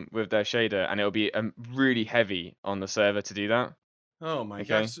problem with their shader, and it'll be really heavy on the server to do that. Oh my Okay.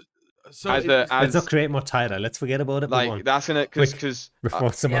 gosh. So As it- the Let's as not create more title. Let's forget about it. Move on. like that's gonna Quick. because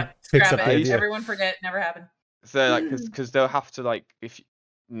Before someone Yep. picks Scrap up the it. idea. Everyone forget. Never happened. so like because they'll have to like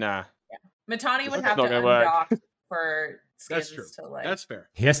nah. Matani would It's have not to gonna work. undock for That's skins true. to like. That's fair.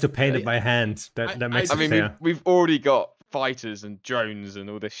 He has to paint I- it by hand. That makes I it I mean fair. we've already got fighters and drones and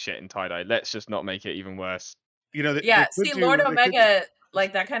all this shit in tie-dye. Let's just not make it even worse. They Yeah, could see, do- Lord they could- Omega,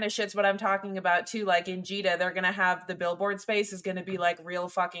 like that kind of shit's what I'm talking about too. Like in Jita, they're gonna have the billboard space is gonna be like real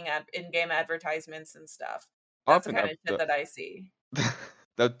fucking in-game advertisements and stuff. I That's the think kind of shit that I see.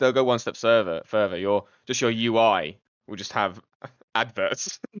 they'll go one step further. Your UI will just have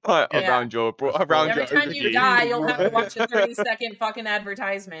adverts like, Yeah. around your Every time you game. die, you'll have to watch a 30-second fucking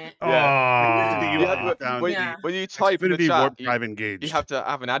advertisement. Yeah. You Oh. lock down Yeah. When you type in the Xfinity chat, Warp you Drive engaged. have to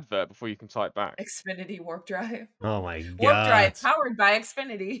have an advert before you can type back. Xfinity Warp Drive. Oh my Warp Drive god. powered by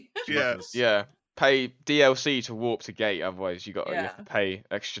Xfinity. Yeah. Jesus. Yeah. Pay DLC to warp to gate, otherwise you Yeah. have to pay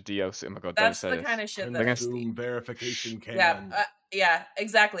extra DLC. Oh my god, That's don't the say kind this. of shit And that I Zoom see. verification can. Yeah,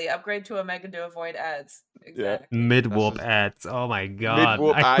 exactly. Upgrade to Omega to avoid ads. Exactly. Mid warp just- ads. Oh my god.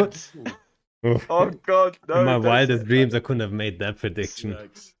 Mid-warp I could- ads. Oh god, no. In my don't wildest say dreams, I that. couldn't have made that prediction.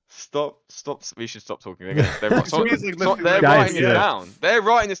 Sucks. Stop. We should stop talking again. They're, He's like, listen, they're Guys, writing it yeah. down. They're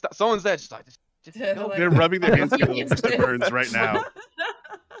writing this down. Someone's there just like, They're like- They're rubbing their hands together Yes, with Mr. it Burns is. right now.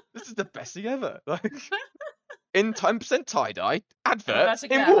 this is the best thing ever. Like, in 10% tie-dye, I'm about adverts, to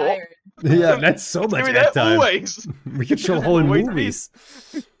in get warp. hired. Yeah, that's so It's much gonna be there ad time. always. We could show It's whole always been. movies.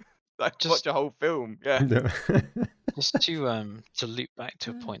 Like, Just- watch a whole film. Yeah. Just to loop back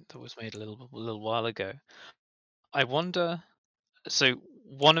to a point that was made a little while ago. I wonder. So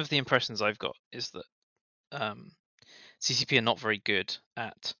one of the impressions I've got is that CCP are not very good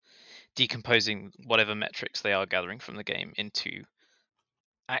at decomposing whatever metrics they are gathering from the game into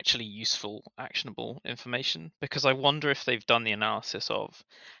actually useful, actionable information. Because I wonder if they've done the analysis of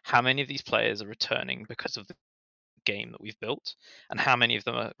how many of these players are returning because of the game that we've built, and how many of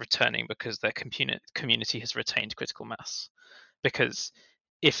them are returning because their community has retained critical mass. Because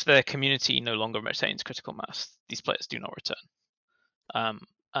if their community no longer retains critical mass, these players do not return.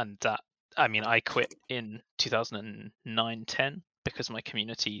 And that, I mean, I quit in 2009-10 because my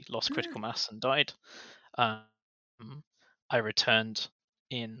community lost critical mass and died. I returned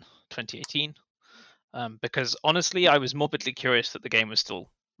in 2018 because honestly, I was morbidly curious that the game was still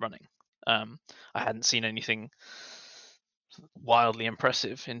running. I hadn't seen anything wildly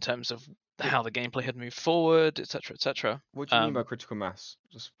impressive in terms of how the gameplay had moved forward, etc., etc. What do you mean by critical mass?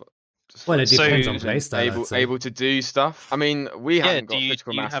 Just Well, it depends So- on playstyle. I'd say. able to do stuff. I mean, we Yeah, haven't got do you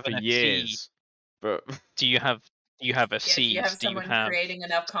critical mass have for an FC? years, but Do you have Yeah, FCs? do you have do you someone have creating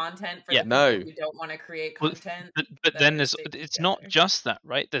enough content for Yeah. the people No. who don't want to create Well, content? but that then are there's stitched it's not together? just that,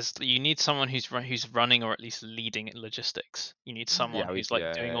 right? You need someone who's running or at least leading in logistics. You need someone we- who's like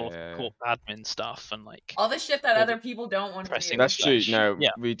yeah, doing all of yeah, the yeah. corp admin stuff and like All the shit that all other the people don't want to pressing do. that's true. flesh. No,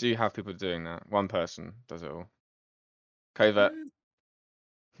 Yeah. we do have people doing that. One person does it all. Covert,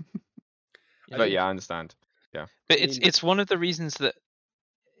 but yeah, I understand. But I it's mean- it's one of the reasons that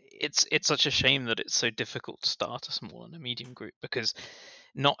it's such a shame that it's so difficult to start a small and a medium group, because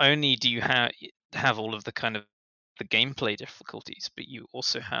not only do you have all of the kind of the gameplay difficulties, but you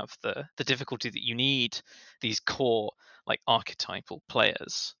also have the difficulty that you need these core like archetypal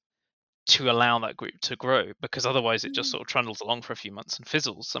players to allow that group to grow, because otherwise it just sort of trundles along for a few months and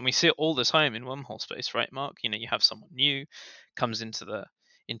fizzles. And we see it all the time in wormhole space, right, Mark? You know, you have someone new comes into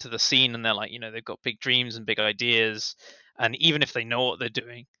the scene and they're like, you know, they've got big dreams and big ideas, and even if they know what they're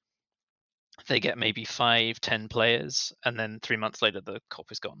doing, they get maybe 5-10 players, and then 3 months later the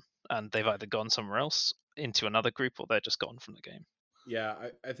cop is gone and they've either gone somewhere else into another group or they're just gone from the game. Yeah,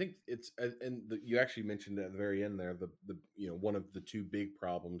 I think it's and you actually mentioned at the very end there the one of the two big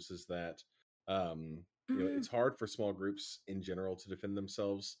problems is that it's hard for small groups in general to defend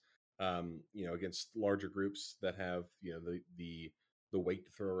themselves against larger groups that have the weight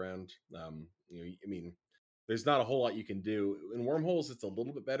to throw around. I mean, there's not a whole lot you can do in wormholes. It's a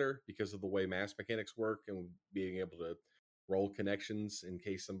little bit better because of the way mass mechanics work and being able to roll connections in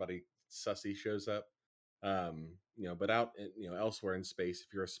case somebody sussy shows up. But out elsewhere in space,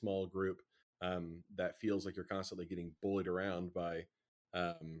 if you're a small group that feels like you're constantly getting bullied around by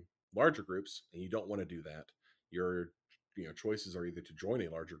larger groups, and you don't want to do that, your choices are either to join a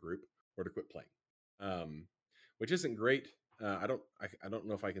larger group or to quit playing, which isn't great. I don't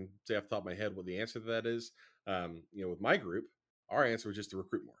know if I can say off the top of my head what the answer to that is. With my group, our answer was just to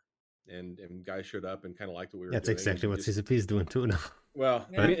recruit more, and guys showed up and kind of liked what we were That's doing. exactly and what just- CCP is doing too now. Well,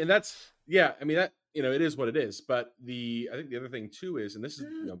 Yeah. I mean, and that's that it is what it is. But I think the other thing too is, and this is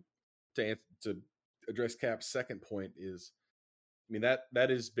to address Cap's second point is, I mean that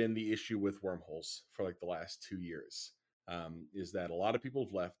has been the issue with wormholes for like the last 2 years. Is that a lot of people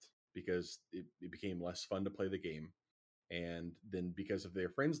have left because it became less fun to play the game, and then because of their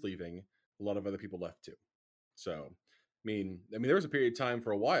friends leaving, a lot of other people left too. So, I mean, there was a period of time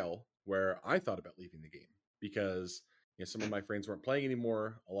for a while where I thought about leaving the game because some of my friends weren't playing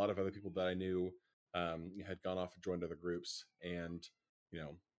anymore. A lot of other people that I knew had gone off and joined other groups, and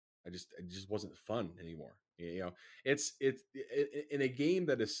it just wasn't fun anymore. It's in a game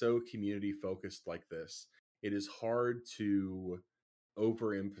that is so community focused like this, it is hard to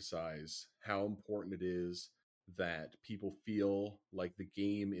overemphasize how important it is that people feel like the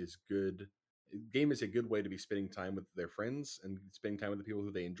game is good. Game is a good way to be spending time with their friends and spending time with the people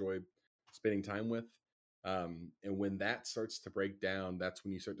who they enjoy spending time with. And when that starts to break down, that's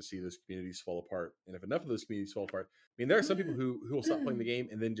when you start to see those communities fall apart. And if enough of those communities fall apart, I mean, there are some people who will stop playing the game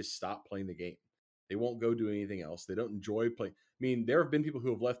and then just stop playing the game. They won't go do anything else. They don't enjoy playing. I mean, there have been people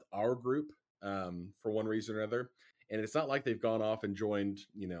who have left our group for one reason or another, and it's not like they've gone off and joined,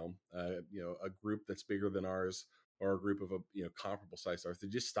 a group that's bigger than ours or a group of comparable size to ours. They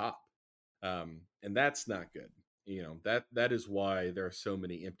just stop, and that's not good. That is why there are so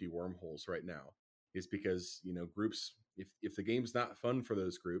many empty wormholes right now. Is because groups, if the game's not fun for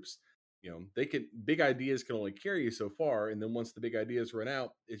those groups, big ideas can only carry you so far, and then once the big ideas run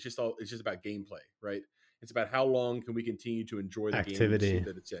out, it's just about gameplay, right? It's about how long can we continue to enjoy the Activity. game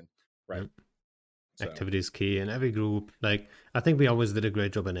that it's in, right? So, Activity is key in every group. Like, I think we always did a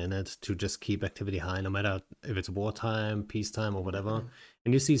great job in it to just keep activity high, no matter if it's wartime, peacetime, or whatever.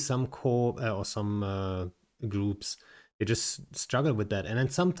 And you see some core or some groups, they just struggle with that. And then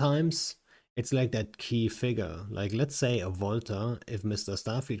sometimes it's like that key figure. Like, let's say a Volta, if Mr.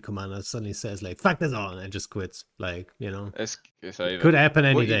 Starfleet Commander suddenly says, like, fuck this all, and just quits. Like, It's over. could happen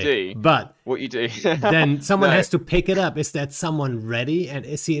any What you day. do- But What you do? then someone No. has to pick it up. Is that someone ready? And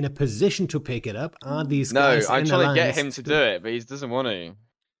is he in a position to pick it up? Are these No, guys I'm in trying to get alliance him to do it, but he doesn't want to.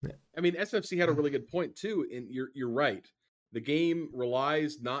 I mean, SFC had a really good point too, and you're right. The game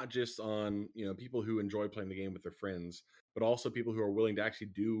relies not just on people who enjoy playing the game with their friends, but also people who are willing to actually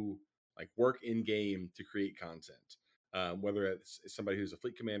do like work in game to create content. Whether it's somebody who's a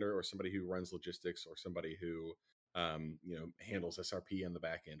fleet commander or somebody who runs logistics or somebody who handles SRP on the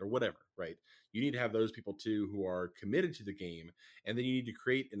back end or whatever, right? You need to have those people too who are committed to the game, and then you need to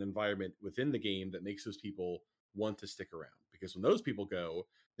create an environment within the game that makes those people want to stick around. Because when those people go,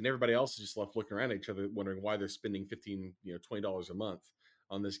 then everybody else is just left looking around at each other, wondering why they're spending $15, $20 a month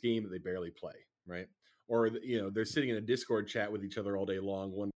on this game that they barely play, right? Or they're sitting in a Discord chat with each other all day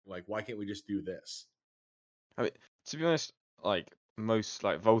long, wondering like, why can't we just do this? I mean, to be honest, like most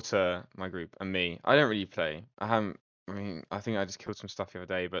like Volta, my group, and me, I don't really play. I think I just killed some stuff the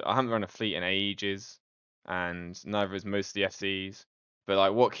other day, but I haven't run a fleet in ages, and neither is most of the FCs. But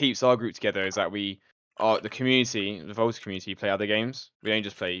like, what keeps our group together is that the community, the Volta community, play other games. We don't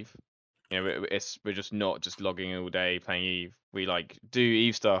just play Eve. We're just not just logging all day playing Eve. We like do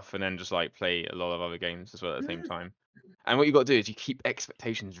Eve stuff and then just like play a lot of other games as well at the same time. And what you got to do is you keep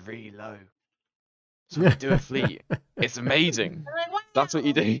expectations really low. So when you do a fleet, it's amazing. They're like, That's what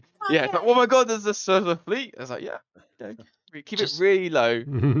you "Wow, do. fuck Yeah, it's like, oh my god, there's this server fleet. I was like, yeah. We keep it really low,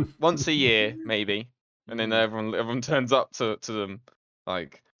 once a year maybe, and then everyone turns up to them.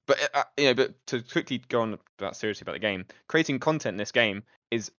 Like, but but to quickly go on about seriously about the game, creating content in this game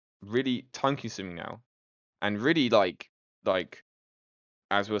is really time consuming now, and really like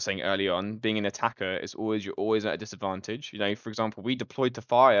as we were saying early on, being an attacker is you're always at a disadvantage. For example, we deployed to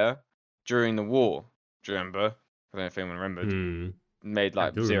fire during the war. Do you remember? I don't know if anyone remembered. Made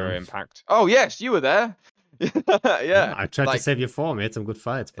like do 0 remember. impact. Oh yes, you were there. Yeah. I tried like, to save your form. We had some good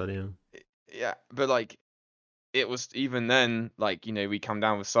fights, but Yeah, but like, it was even then, like, we come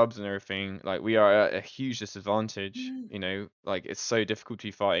down with subs and everything. Like, we are at a huge disadvantage. Like, it's so difficult to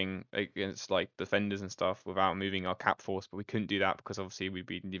be fighting against like defenders and stuff without moving our cap force. But we couldn't do that because obviously we'd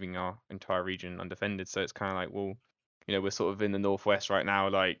be leaving our entire region undefended. So it's kind of like, well, we're sort of in the northwest right now.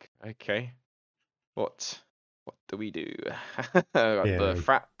 Like, okay, what do we do? The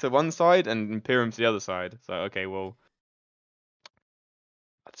Frat to one side and Imperium to the other side. So okay, well,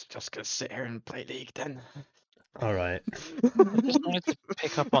 let's just go sit here and play League then. all right. I just wanted to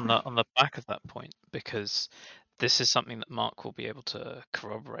pick up on the back of that point, because this is something that Mark will be able to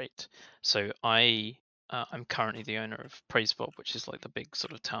corroborate. So I'm currently the owner of PraiseBob, which is like the big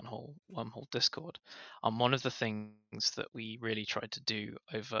sort of town hall wormhole Discord. And one of the things that we really tried to do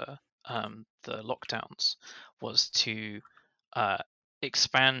over the lockdowns was to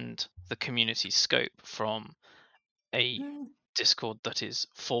expand the community scope from a Discord that is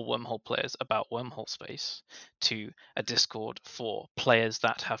for wormhole players about wormhole space to a Discord for players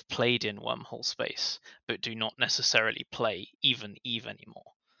that have played in wormhole space but do not necessarily play even Eve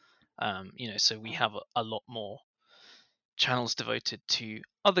anymore. So we have a lot more channels devoted to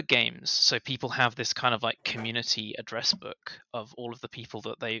other games, so people have this kind of like community address book of all of the people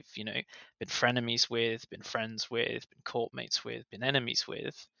that they've been frenemies with, been friends with, been court mates with, been enemies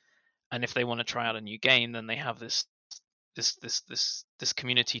with, and if they want to try out a new game, then they have this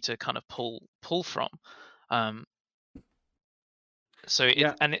community to kind of pull from. So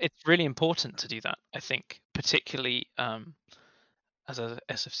it's really important to do that, I think, particularly as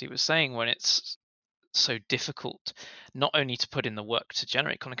SFC was saying, when it's so difficult, not only to put in the work to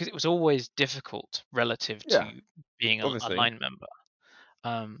generate content, because it was always difficult relative Yeah, to being a obviously. line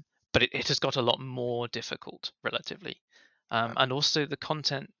member. But it has got a lot more difficult relatively. And also the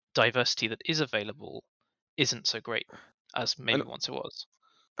content diversity that is available isn't so great as maybe And once it was.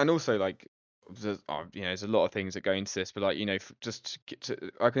 and also like there's a lot of things that go into this, but like just to get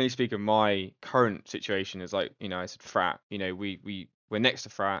to, I can only speak of my current situation. Is like I said frat. We're next to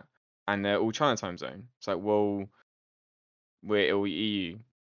frat, and they're all China time zone. It's like, well, we're all EU.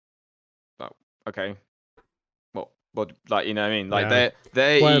 Like, okay, what like what I mean? Like Yeah.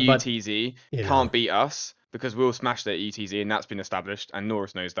 their Well, but, EUTZ you can't know. beat us because we'll smash their EUTZ, and that's been established, and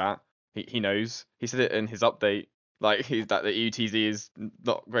Norris knows that. He knows. He said it in his update. Like that the EUTZ is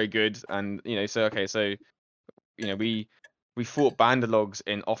not very good, and so okay, so we fought Bandalogs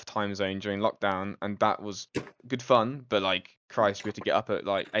in off time zone during lockdown, and that was good fun. But like Christ, we had to get up at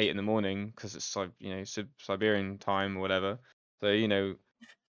like 8 in the morning because it's Siberian time or whatever. So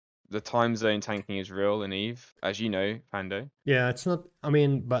the time zone tanking is real in Eve, as you know, Pando. Yeah, it's not. I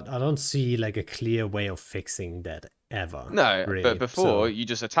mean, but I don't see like a clear way of fixing that ever. No, really. but before So, you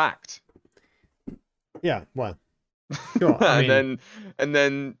just attacked. yeah, well, sure. I mean, and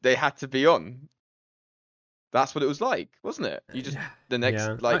then they had to be on. That's what it was like, wasn't it? You just the next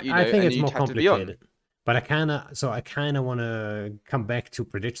yeah, like I think and it's you more had to be on. complicated. But I kind of want to come back to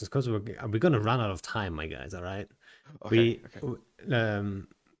predictions because we're gonna run out of time, my guys. All right. Okay.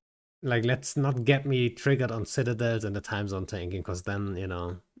 Like, let's not get me triggered on Citadels and the time zone tanking, because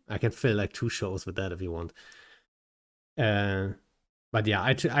then I can fill like 2 shows with that if you want. But yeah,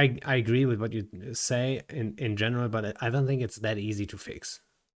 I agree with what you say in general, but I don't think it's that easy to fix,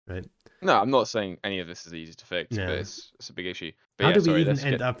 right? No, I'm not saying any of this is easy to fix, No. but it's a big issue. But How yeah, do we sorry, even let's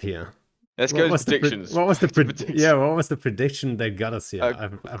end get, up here? let's go to predictions. What was the Predictions. yeah? What was the prediction that got us here? I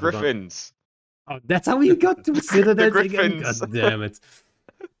forgot. Griffins. Oh, that's how we got to Citadels again. Griffins. God damn it!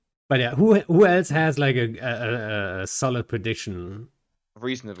 But yeah, who else has like a solid prediction?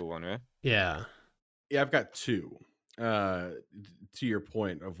 Reasonable one, right? Yeah. Yeah, I've got 2. To your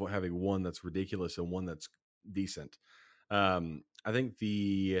point of having one that's ridiculous and one that's decent. I think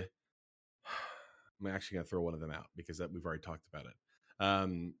I'm actually going to throw one of them out because we've already talked about it.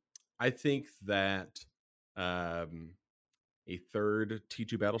 I think that a third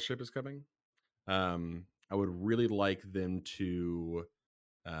T2 battleship is coming. I would really like them to,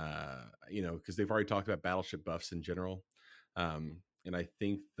 because they've already talked about battleship buffs in general. And I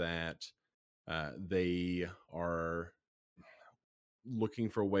think that they are looking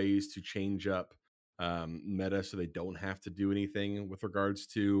for ways to change up meta so they don't have to do anything with regards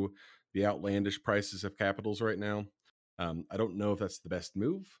to the outlandish prices of capitals right now. I don't know if that's the best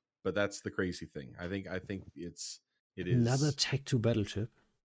move, but that's the crazy thing. I think it is Another Tech 2 battleship.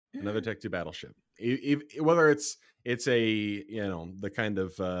 Another Tech 2 battleship. Whether it's a the kind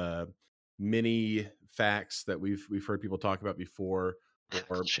of mini facts that we've heard people talk about before,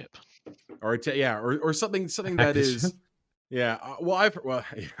 or something that is. Yeah,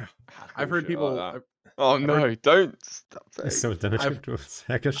 I've heard people. Like no, don't stop saying. So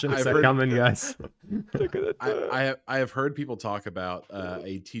hacker ships are coming, guys. I have heard people talk about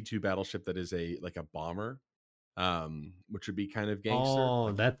a T2 battleship that is a bomber, which would be kind of gangster.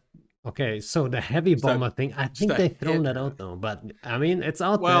 Oh, okay. So the heavy bomber thing, I think they've thrown that out though. But I mean, it's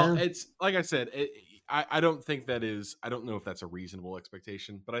out there. Well, it's like I said. I don't think that is. I don't know if that's a reasonable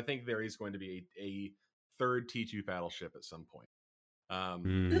expectation, but I think there is going to be a third T2 battleship at some point.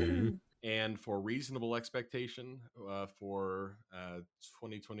 And for reasonable expectation for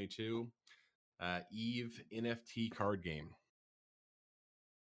 2022, Eve NFT card game.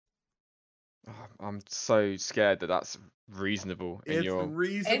 I'm so scared that that's reasonable. It's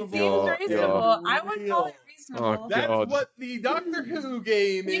reasonable. It seems reasonable. I would call it reasonable. Oh, That's God. what the Doctor Who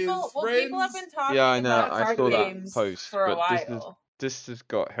game is. People have been talking Yeah, I know. about I card saw that games post, for a but while. this has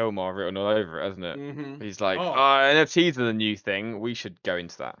got Helmar written all over it, hasn't it? Mm-hmm. He's like, Oh. NFTs are the new thing. We should go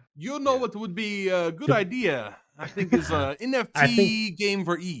into that. You know what would be a good idea? I think is a NFT game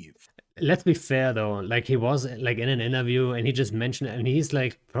for Eve. Let's be fair though, like he was like in an interview and he just mentioned it, and he's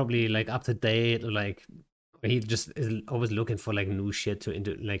like probably like up to date, like he just is always looking for like new shit to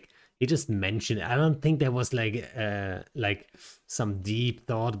into, like he just mentioned it. I don't think there was like some deep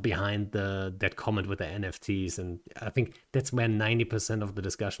thought behind that comment with the NFTs, and I think that's where 90% of the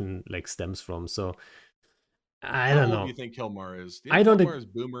discussion like stems from. So I don't know. How old do you think Helmar is? I don't Helmar is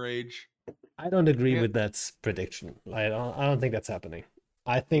boomer age. I don't agree with that prediction. I don't think that's happening.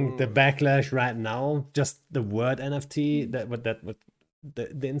 I think the backlash right now, just the word NFT,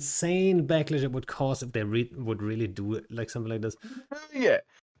 the insane backlash it would cause if they would really do it like something like this. Yeah.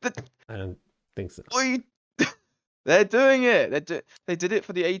 I don't. think so. They're doing it. They did it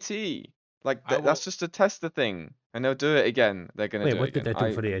for the AT. Like I that's will- just to test the thing, and they'll do it again. They're gonna Wait, do what it did again. they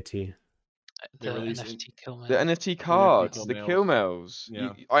do for the AT? They The released NFT kill The mail. NFT cards, kill the mails. kill mails.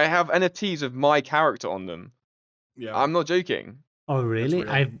 Yeah. I have NFTs of my character on them. Yeah. I'm not joking. Oh, really? real.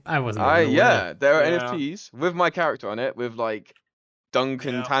 I wasn't even aware. Yeah, there are Yeah. NFTs with my character on it, with like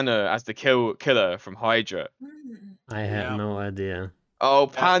Duncan Yeah. Tanner as the killer from Hydra. I had Yeah. no idea. Oh,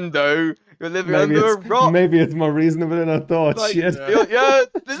 Pando, you're living under a rock. Maybe it's more reasonable than I thought. Like, Shit. yeah,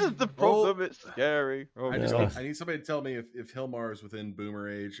 this is the problem. It's scary. Oh, I just Yeah. need, I need somebody to tell me if Hilmar is within boomer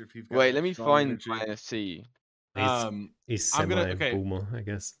age. If he's got Wait, that let me strong find energy. my NFT. He's I'm gonna- okay. semi-boomer, I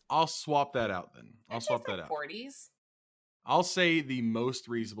guess. I'll swap that out then. I'll swap that out. 40s. I'll say the most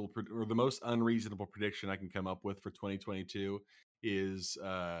reasonable or the most unreasonable prediction I can come up with for 2022 is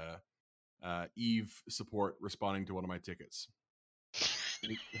Eve support responding to one of my tickets.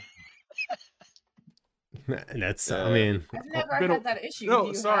 That's, Yeah. I mean, I've never been a- had that issue. No, Do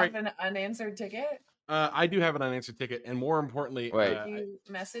you sorry. have an unanswered ticket? I do have an unanswered ticket, and more importantly, Wait. Do you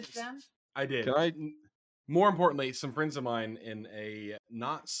message them? I did. Can I- More importantly, some friends of mine in a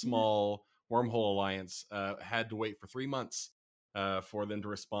not small wormhole alliance had to wait for 3 months for them to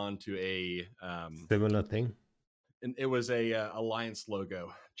respond to a similar thing. and it was a alliance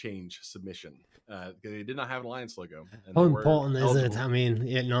logo change submission. They did not have an alliance logo. And How they were important is it? eligible. I mean,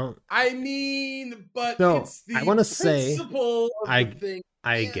 you know, I mean, but So, it's the I wanna say, principle of I- the thing.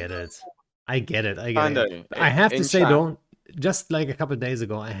 I get it. I get it. Pando, I have to in say, chat- though, just like a couple of days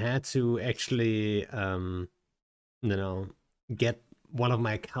ago, I had to actually, get one of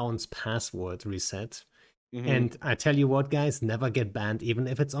my account's password reset. Mhm. And I tell you what, guys, never get banned, even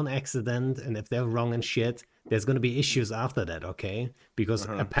if it's on accident and if they're wrong and shit. There's going to be issues after that, okay? Because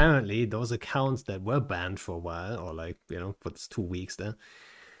Uh-huh. apparently those accounts that were banned for a while, or like, for 2 weeks there,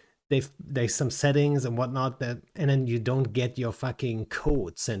 there's some settings and whatnot and then you don't get your fucking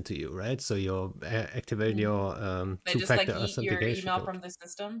code sent to you, right? So you activate your They just two-factor like eat your authentication email code. from the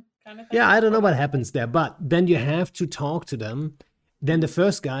system, kind of thing. Yeah, I don't know what happens there, but then you have to talk to them. Then the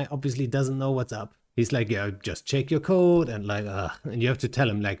first guy obviously doesn't know what's up. He's like, yeah, just check your code, and like, and you have to tell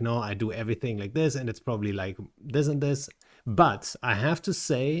him like, no, I do everything like this, and it's probably like this and this. But I have to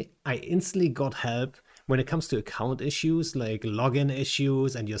say, I instantly got help when it comes to account issues, like login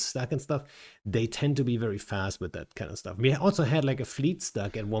issues, and you're stuck and stuff. They tend to be very fast with that kind of stuff. We also had like a fleet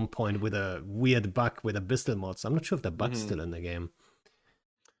stuck at one point with a weird bug with a Bistel mod. So I'm not sure if the bug's Mhm. still in the game.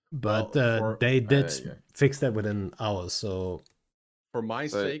 But Well, they did there you go. fix that within hours. So For my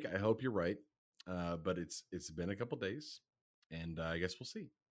So- sake, I hope you're right. But it's been a couple days, and I guess we'll see.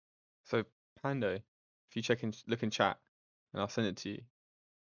 So Pando, if you look in chat, and I'll send it to you.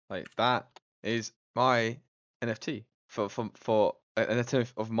 Like that is my NFT for an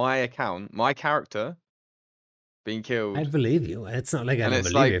NFT of my account, my character being killed. I believe you. It's not like I And don't it's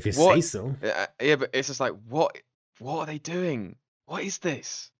believe like, you if you what- say so. Yeah, but it's just like, what are they doing? What is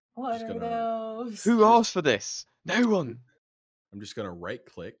this? What Just are gonna- those? Who asked for this? No one. I'm just gonna right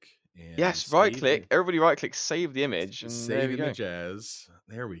click and Yes, right save click. im- Everybody right click, save the image, and there save we go. image as.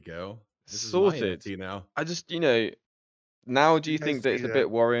 There we go. This Sorted. is my NFT now. I just, now do you guys think that it's see a that? bit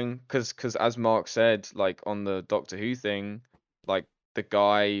worrying? Because as Mark said, like on the Doctor Who thing, like a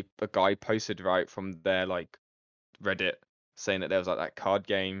guy posted right from their like Reddit saying that there was like that card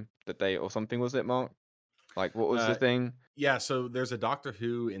game that they or something, was it, Mark? Like what was the Uh, thing? Yeah, so there's a Doctor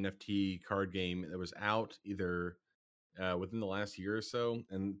Who NFT card game that was out either within the last year or so,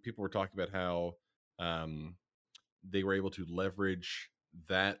 and people were talking about how they were able to leverage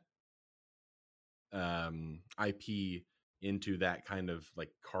that IP into that kind of like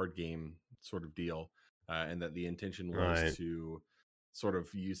card game sort of deal, and that the intention was Right. to sort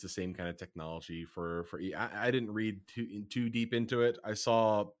of use the same kind of technology for. I didn't read too deep into it. I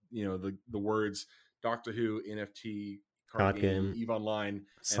saw the words Doctor Who NFT card Card game, game. Eve Online, and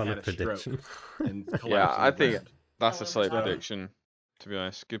Solid had a stroke prediction. and collapsed Yeah, on I the think ground. that's a love solid that. prediction. To be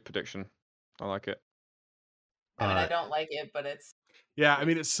honest, good prediction. I like it. I mean, I Uh, don't like it, but it's Yeah, I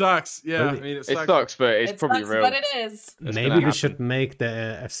mean it sucks. Yeah, I Maybe- mean It sucks, but it's it probably sucks, real. but it is. It's Maybe gonna we should happen. make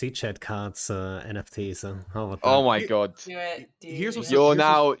the FC chat cards NFTs. How about that? Oh my Here- god. Do it. Do Here's what's do You're it.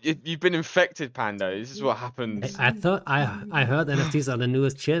 now you've been infected, Pando. This is what happens. I thought I heard NFTs are the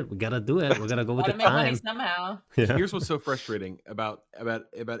newest shit. We gotta do it. We gotta go with Gotta the make money time. somehow. Yeah. Here's what's so frustrating about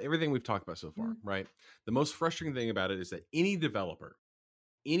everything we've talked about so far, Mm. right? The most frustrating thing about it is that any developer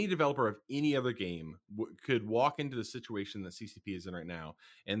any developer of any other game could walk into the situation that CCP is in right now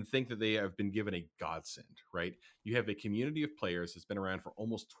and think that they have been given a godsend, right? You have a community of players that's been around for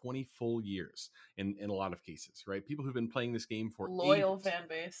almost 20 full years in a lot of cases, right? People who've been playing this game for Loyal ages. fan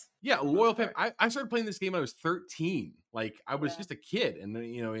base. Yeah, for the most loyal fan. part. I started playing this game when I was 13. Like I was Yeah. just a kid, and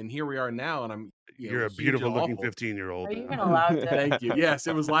and here we are now, and I'm You're a huge and beautiful looking awful. 15-year-old. Are you even allowed to? Thank you. Yes,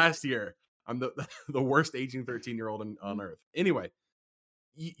 it was last year. I'm the the worst aging 13-year-old on earth. Anyway,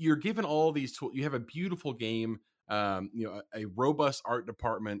 you're given all these tools. You have a beautiful game, a robust art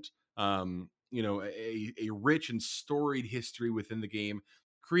department, a rich and storied history within the game,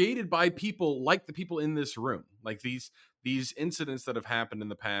 created by people like the people in this room. Like these incidents that have happened in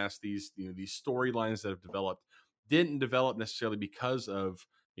the past, these storylines that have developed, didn't develop necessarily because of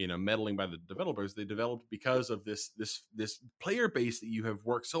meddling by the developers. They developed because of this player base that you have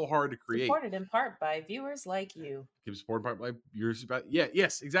worked so hard to create. Supported in part by viewers like you. Supported in part by viewers.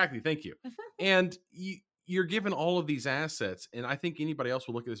 Yes, exactly. Thank you. And you're given all of these assets, and I think anybody else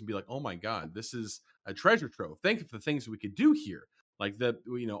will look at this and be like, "Oh my God, this is a treasure trove." Think of the things we could do here. Like that,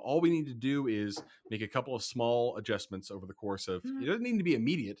 all we need to do is make a couple of small adjustments over the course of. It doesn't need to be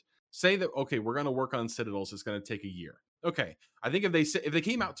immediate. Say that, okay, we're going to work on Citadels. It's going to take a year. Okay, I think if they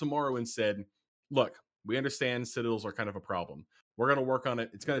came out tomorrow and said, "Look, we understand Citadels are kind of a problem. We're going to work on it.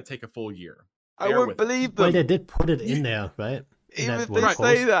 It's going to take a full year." I won't believe them. Well, they did put it in there, right? Even if they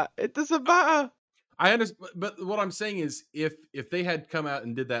say that, it doesn't matter. I understand, but what I'm saying is, if they had come out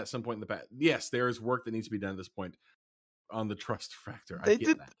and did that at some point in the past, yes, there is work that needs to be done at this point on the trust factor. They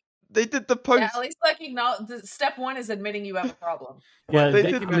did the post. Yeah, at least step one is admitting you have a problem. Well, they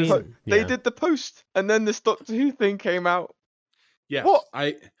did the post, and then this Doctor Who thing came out. Yes, what?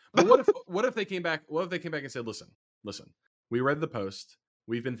 But what if they came back? What if they came back and said, "Listen, we read the post.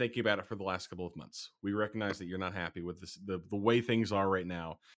 We've been thinking about it for the last couple of months. We recognize that you're not happy with this, the way things are right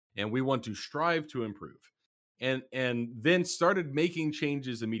now, and we want to strive to improve." And then started making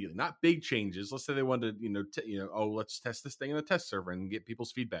changes immediately, not big changes. Let's say they wanted, let's test this thing in the test server and get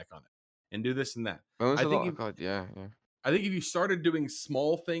people's feedback on it, and do this and that. I think if you started doing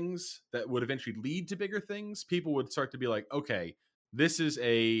small things that would eventually lead to bigger things, people would start to be like, okay, this is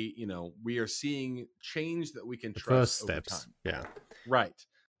we are seeing change that we can trust. First steps, over time. yeah, right.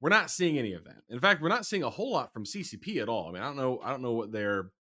 We're not seeing any of that. In fact, we're not seeing a whole lot from CCP at all. I mean, I don't know what their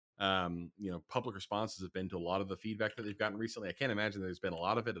public responses have been to a lot of the feedback that they've gotten recently. I can't imagine there's been a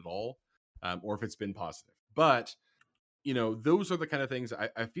lot of it at all, or if it's been positive. But those are the kind of things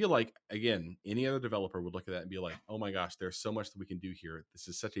I feel like, again, any other developer would look at that and be like, "Oh my gosh, there's so much that we can do here. This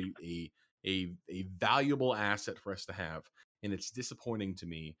is such a valuable asset for us to have." And it's disappointing to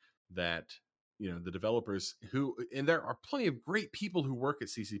me that the developers and there are plenty of great people who work at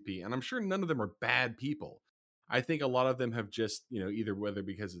CCP, and I'm sure none of them are bad people. I think a lot of them have just, either whether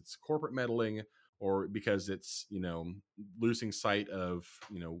because it's corporate meddling or because it's, losing sight of,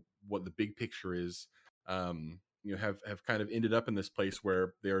 what the big picture is, have kind of ended up in this place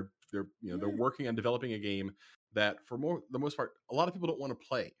where they're working on developing a game that for the most part, a lot of people don't want to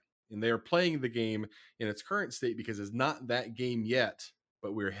play. And they're playing the game in its current state because it's not that game yet,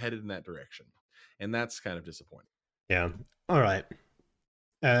 but we're headed in that direction. And that's kind of disappointing. Yeah. All right.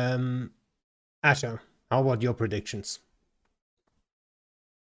 Asher, how about your predictions?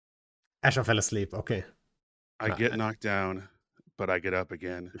 Asher fell asleep. Okay. I get knocked down, but I get up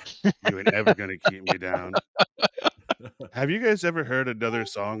again. You ain't ever gonna keep me down. Have you guys ever heard another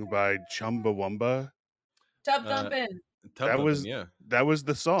song by Chumbawamba? Tub Thumpin'. That was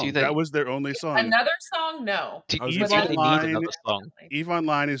the song. That was their only song. Another song? No. Eve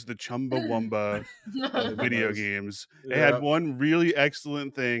Online is the Chumbawamba of video games. They had one really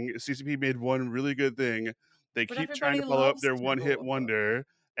excellent thing. CCP made one really good thing. They keep trying to follow up their one-hit wonder.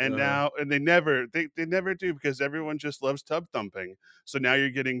 And they never do, because everyone just loves tub thumping. So now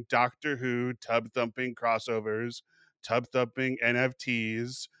you're getting Doctor Who tub thumping crossovers, tub thumping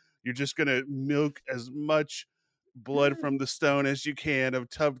NFTs. You're just gonna milk as much blood from the stone as you can of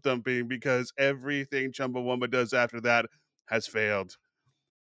tub thumping, because everything Chumbawamba does after that has failed.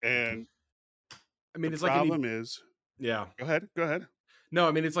 And I mean, the problem is, yeah. Go ahead. No,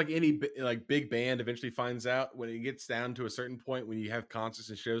 I mean, it's like any big band eventually finds out when it gets down to a certain point, when you have concerts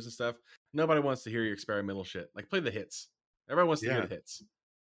and shows and stuff, nobody wants to hear your experimental shit. Like, play the hits. Everybody wants to hear the hits.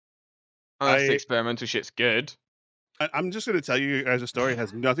 Unless the experimental shit's good. I'm just going to tell you guys a story. It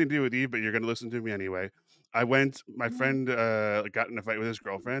has nothing to do with Eve, but you're going to listen to me anyway. My friend got in a fight with his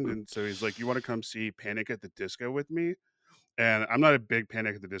girlfriend, and so he's like, "You want to come see Panic at the Disco with me?" And I'm not a big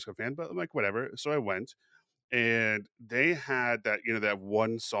Panic at the Disco fan, but I'm like, whatever. So I went, and they had that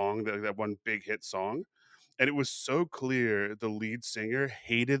one song, that one big hit song, and it was so clear the lead singer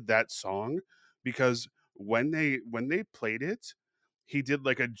hated that song because when they played it, he did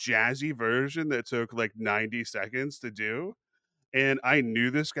like a jazzy version that took like 90 seconds to do. And I knew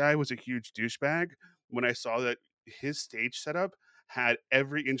this guy was a huge douchebag when I saw that his stage setup had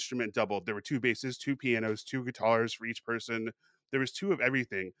every instrument doubled. There were 2 basses, 2 pianos, 2 guitars for each person. There was 2 of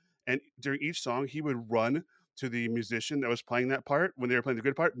everything. And during each song, he would run to the musician that was playing that part when they were playing the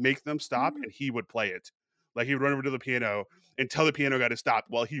good part, make them stop, and he would play it. Like he would run over to the piano and tell the piano guy to stop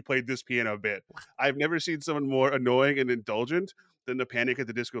while he played this piano bit. I've never seen someone more annoying and indulgent than the Panic at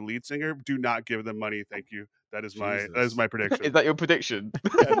the Disco lead singer. Do not give them money, thank you. That is my prediction. Is that your prediction?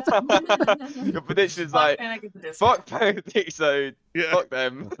 Your prediction is Fuck like, Panic at the Disco. fuck Panic at the Disco, Yeah. fuck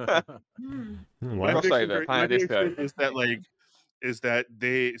them. My What? Crossover, prediction, Panic Disco. is that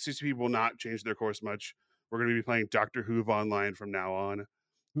CCP will not change their course much. We're going to be playing Doctor Who online from now on,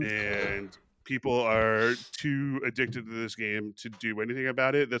 and people are too addicted to this game to do anything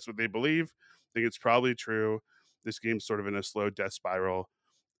about it. That's what they believe. I think it's probably true. This game's sort of in a slow death spiral.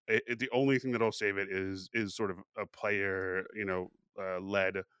 The only thing that'll save it is sort of a player,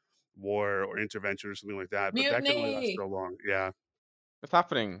 led war or intervention or something like that. But that can only last Mutiny! so long. Yeah. What's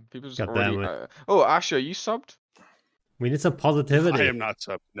happening? People just God damn already. it. Oh, Asher, you subbed? We need some positivity. I am not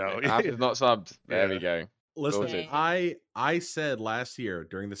sub. No. Asher's not subbed. There we Yeah. go. Listen, Sorted. I said last year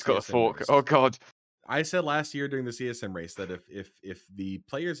during the It's got a CSM fork. race, Oh god. I said last year during the CSM race that if the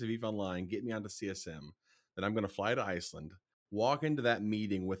players of EVE Online get me onto CSM, then I'm going to fly to Iceland, walk into that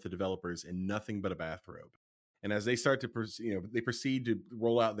meeting with the developers in nothing but a bathrobe. And as they start to, they proceed to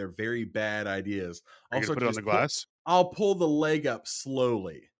roll out their very bad ideas. Are you gonna put it on the glass? I'll pull the leg up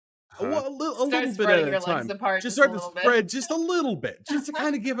slowly, Huh. a little Start bit spreading at your a time. legs apart Just just a start to little bit. spread just a little bit, just to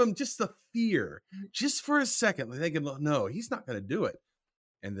kind of give them just the fear, just for a second. They can no, he's not going to do it,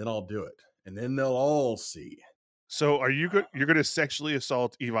 and then I'll do it, and then they'll all see. So are you good? You're going to sexually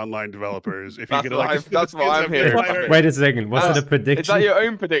assault EVE Online developers if you That's get what elected? that's what I'm hearing. Wait a second. Was it a Is prediction? that your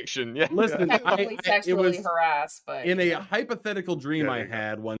own prediction? Yeah. Listen, Technically it sexually was harass, but in a yeah. hypothetical dream Yeah, I there you go.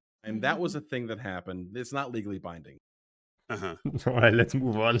 had one, and that was a thing that happened. It's not legally binding. Uh-huh. All right, let's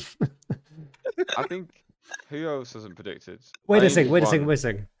move on. I think who else hasn't predicted? Wait I a second. Wait a won. second. Wait a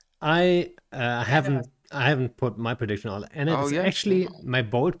second. I haven't put my prediction on, and Oh, it's yeah? actually my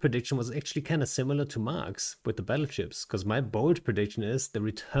bold prediction was actually kind of similar to Mark's with the battleships, because my bold prediction is the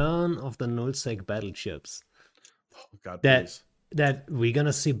return of the nullsec battleships. Oh, God, That please. that we're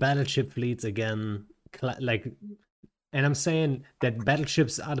gonna see battleship fleets again, and I'm saying that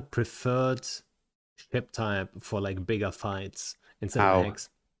battleships are the preferred ship type for like bigger fights instead How? of tanks.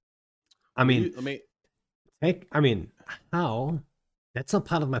 I mean, I mean, how? That's not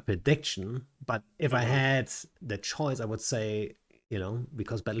part of my prediction, but if I had the choice, I would say,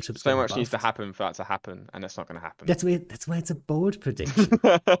 because battleships So get much needs to buffed. happen for that to happen, and it's not going to happen. That's why it's a bold prediction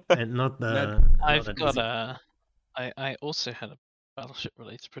and not the. Ned, I've not an got easy- a. I also had a battleship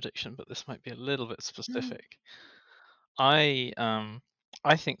related prediction, but this might be a little bit specific. I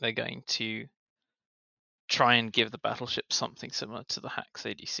think they're going to try and give the battleship something similar to the Hax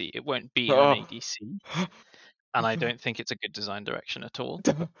ADC. It won't be Oh. an ADC, and I don't think it's a good design direction at all.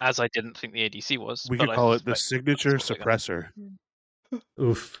 As I didn't think the ADC was. We but could I call it the suspect signature that's what they're gonna- suppressor.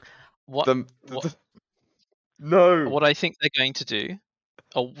 Oof. What what No. what I think they're going to do,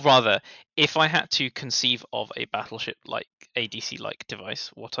 or rather, if I had to conceive of a battleship like ADC like device,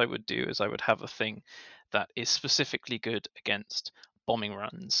 what I would do is I would have a thing that is specifically good against bombing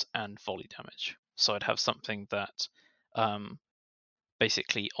runs and volley damage. So I'd have something that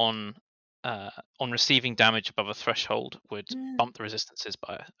basically on receiving damage above a threshold would bump the resistances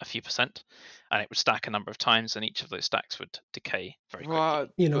by a few percent, and it would stack a number of times, and each of those stacks would decay very quickly.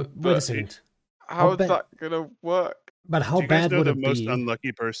 What? Wait a But second. How's bad- that gonna work? But how Do you guys bad know would the it most be?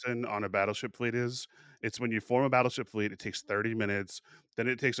 unlucky person on a battleship fleet is? It's when you form a battleship fleet, it takes 30 minutes. Then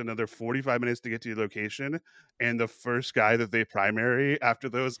it takes another 45 minutes to get to your location. And the first guy that they primary after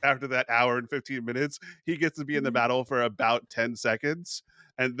that hour and 15 minutes, he gets to be in the battle for about 10 seconds.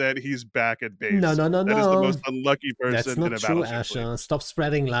 And then he's back at base. No. That is the most unlucky person That's in not a true, battleship fleet. Asher. Stop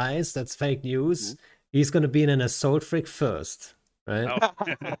spreading lies. That's fake news. He's going to be in an assault frig first, right?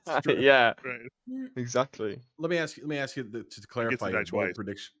 Oh, that's true. Yeah, Right. exactly. let me ask you to clarify die your bold twice.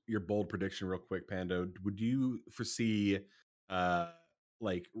 prediction. Your bold prediction, real quick, Pando. Would you foresee,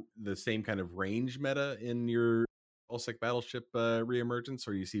 like the same kind of range meta in your nullsec battleship reemergence,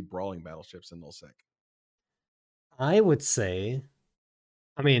 or you see brawling battleships in nullsec? I would say,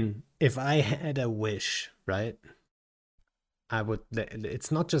 I mean, if I had a wish, right? I would. It's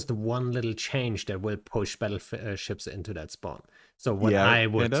not just one little change that will push battleships into that spot. So what I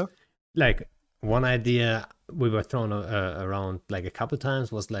would like, one idea we were thrown around like a couple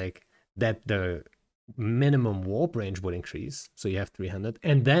times was like that the minimum warp range would increase, so you have 300,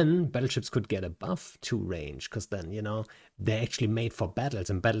 and then battleships could get above 2 range, because then, you know, they're actually made for battles,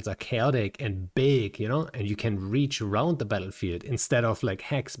 and battles are chaotic and big, you know, and you can reach around the battlefield instead of like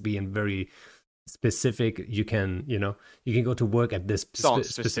Hex being very specific. You can, you know, you can go to work at this Sounds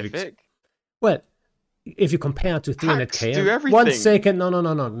specific. specific. Well, if you compare to 300 Hacks k, do one everything. second,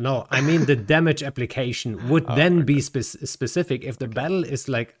 no. I mean, the damage application would then be specific if the battle is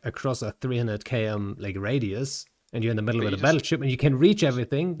like across a 300 km like radius, and you're in the middle But of you the just- battleship, and you can reach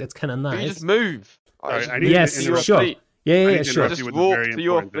everything. That's kind of But you nice. just move. Alright, Just I move need to Yes, to your sure. fleet. Yeah, I yeah, need yeah, to sure. interrupt Just you with a walk very to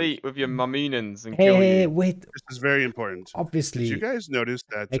your important thing. fleet with your Mamunans and kill Hey, you. wait. This is very important. Did Obviously, you guys notice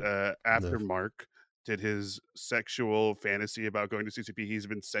that Like, after the- Mark did his sexual fantasy about going to CCP, he's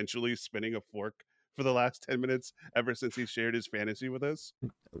been sensually spinning a fork for the last 10 minutes ever since he shared his fantasy with us?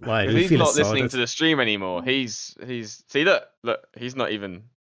 why do Because you he's feel not listening assaulted? to the stream anymore. He's see look, he's not even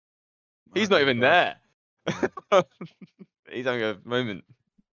there. He's having a moment.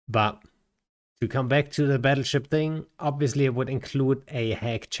 But to come back to the battleship thing, obviously it would include a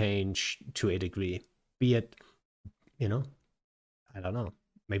hack change to a degree. Be it, you know, I don't know.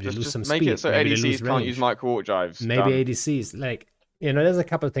 Maybe they lose Just some make speed. it so maybe they ADCs lose can't range. use micro warp drives. Maybe Done. ADCs. Like, you know, there's a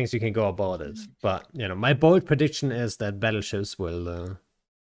couple of things you can go about it. But, you know, my bold prediction is that battleships will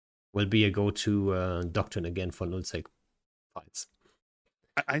be a go-to doctrine again for nullsec fights.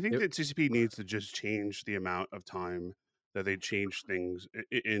 I think Yep. that CCP needs to just change the amount of time that they change things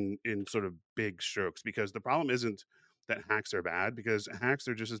in sort of big strokes, because the problem isn't that hacks are bad, because hacks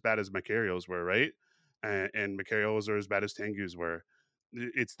are just as bad as Macarios were, right? And Macarios are as bad as Tengus were.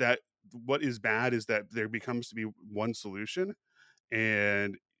 It's that what is bad is that there becomes to be one solution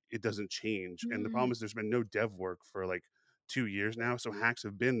and it doesn't change. And the problem is there's been no dev work for like 2 years now, so hacks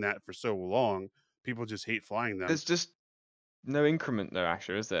have been that for so long. People just hate flying them. There's just no increment though,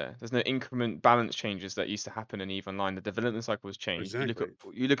 Asher, is there? There's no increment balance changes that used to happen in EVE Online. The development cycle has changed.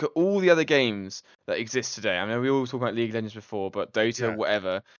 You look at all the other games that exist today. I know we all talk about League of Legends before, but Dota, Yeah.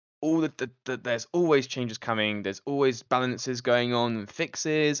 whatever. All there's always changes coming. There's always balances going on and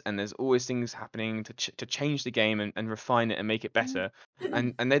fixes, and there's always things happening to change the game and refine it and make it better.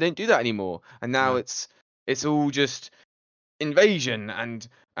 And they don't do that anymore. And now Yeah. it's all just Invasion and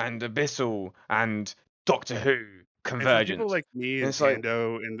Abyssal and Doctor Who And for convergence. people like me and it's like-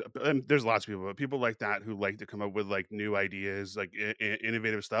 Tando, and there's lots of people, but people like that who like to come up with like new ideas, like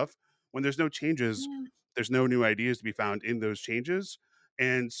innovative stuff. When there's no changes, there's no new ideas to be found in those changes.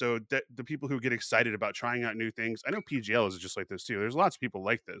 And so the people who get excited about trying out new things, I know PGL is just like this too. There's lots of people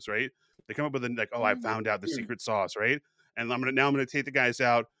like this, right? They come up with like, oh, I found out the secret sauce, right? And I'm gonna take the guys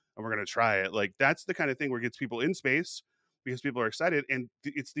out and we're gonna try it. Like that's the kind of thing where it gets people in space because people are excited, and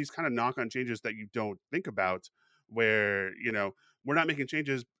it's these kind of knock-on changes that you don't think about, where you know we're not making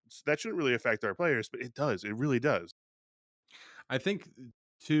changes that shouldn't really affect our players, but it does. It really does. I think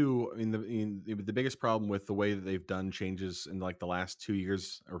too. I mean, the biggest problem with the way that they've done changes in like the last 2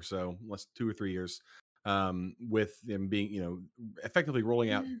 years or so, last 2 or 3 years, with them being, you know, effectively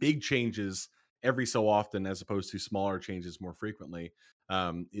rolling out big changes every so often as opposed to smaller changes more frequently,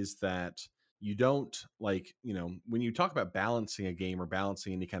 is that you don't, like, you know, when you talk about balancing a game or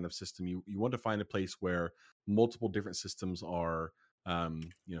balancing any kind of system, you want to find a place where multiple different systems are,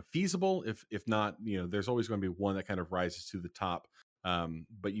 you know, feasible. If not, you know, there's always going to be one that kind of rises to the top.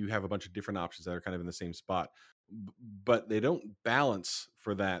 But you have a bunch of different options that are kind of in the same spot. But they don't balance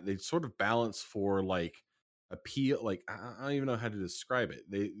for that. They sort of balance for like appeal. Like, I don't even know how to describe it.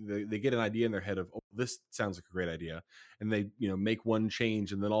 They get an idea in their head of, oh, this sounds like a great idea, and they, you know, make one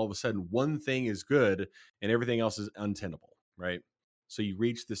change, and then all of a sudden one thing is good and everything else is untenable, right? So you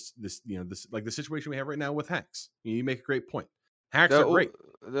reach this, you know, this, like the situation we have right now with hacks. You make a great point. Hacks are great.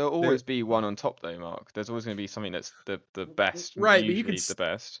 There'll always be one on top though, Mark. There's always going to be something that's the best, Right, but you usually could the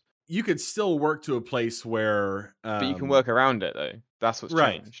best. You could still work to a place where, But you can work around it though. That's what's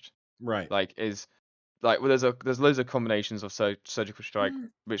right. changed. right. Well, there's loads of combinations of Surgical Strike,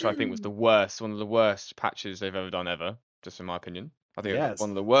 which I think was one of the worst patches they've ever done ever, just in my opinion. I think Yes. it's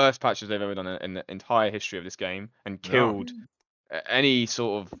one of the worst patches they've ever done in the entire history of this game, and killed any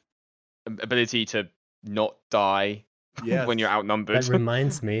sort of ability to not die Yes. when you're outnumbered. That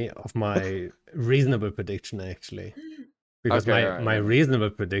reminds me of my reasonable prediction, actually. Because Okay, my, alright, my yeah. reasonable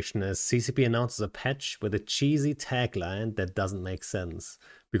prediction is CCP announces a patch with a cheesy tagline that doesn't make sense.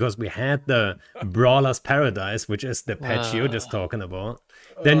 Because we had the Brawler's Paradise, which is the patch you're just talking about.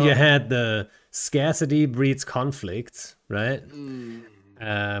 Then you had the Scarcity Breeds Conflict, right?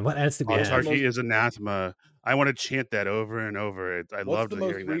 What else did we What's the have? most- Autarky is anathema. I want to chant that over and over. I What's loved the most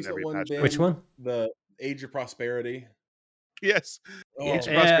hearing that in recent every one patch. been? Which one? The Age of Prosperity. Yes, Oh, age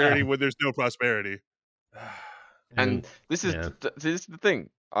of Yeah. prosperity when there's no prosperity. And this is yeah. this is the thing.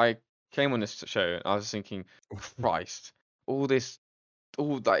 I came on this show and I was thinking, Christ, all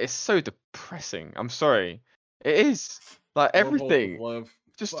that is so depressing. I'm sorry, it is like Love Holes with everything. Love.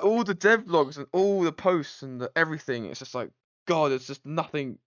 Just Fuck. all the devlogs and all the posts and everything. It's just like, God, it's just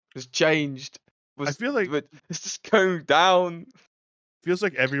nothing has changed. feel like- but it's just going down. Feels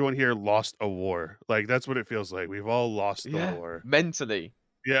like everyone here lost a war. Like that's what it feels like. We've all lost the Yeah, war. mentally.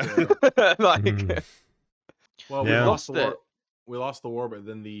 Yeah. Like, Mhm. Well, Yeah. we lost the war. Lost it. We lost the war, but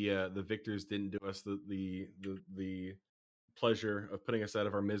then the victors didn't do us the pleasure of putting us out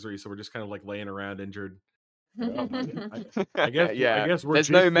of our misery. So we're just kind of like laying around injured. I guess. yeah. I guess we're There's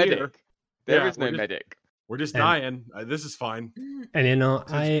just no here. medic. There Yeah, is no we're just- medic. We're just And- dying. This is fine. And you know,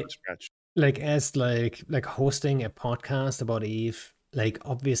 Since scratch. like as like hosting a podcast about Eve, like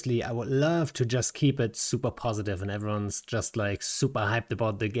obviously I would love to just keep it super positive and everyone's just like super hyped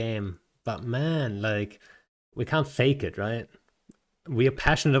about the game. But man, like we can't fake it, right? We are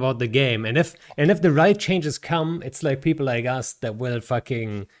passionate about the game. And if the right changes come, it's like people like us that will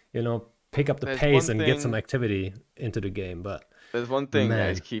fucking, you know, pick up the There's pace one and get some thing- activity into the game. But There's one thing that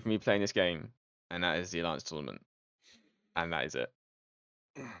is Man. keeping me playing this game, and that is the Alliance tournament, and that is it.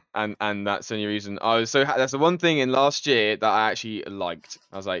 And that's the only reason I was so. That's the one thing in last year that I actually liked.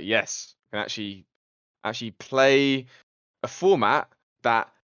 I was like, yes, I can actually play a format that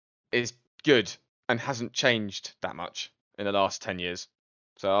is good and hasn't changed that much in the last 10 years.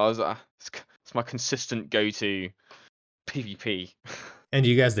 So I was, it's my consistent go-to PvP. and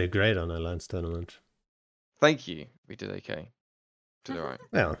you guys did great on Alliance tournament. Thank you. We did okay. Did all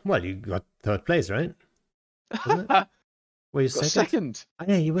right. Well, you got third place, right? Wasn't it? Got Were you second? second. Oh,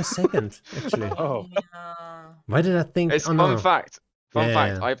 yeah, you were second, actually. Oh. Yeah. Why did I think? It's oh, fun no. fact. Fun Yeah,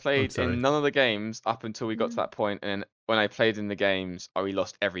 fact. yeah, I I'm played sorry. in none of the games up until we got to that point, and when I played in the games, we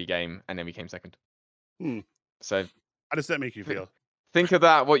lost every game, and then we came second. Hmm. So How does that make you feel? think of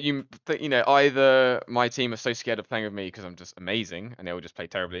that. What you think? You know, either my team are so scared of playing with me because I'm just amazing, and they will just play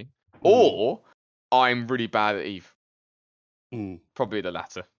terribly, or I'm really bad at Eve. Hmm. Probably the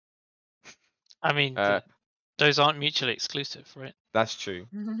latter. I mean, those aren't mutually exclusive, right? That's true.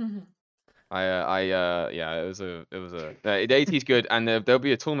 Yeah, it was a, the AT's good, and there'll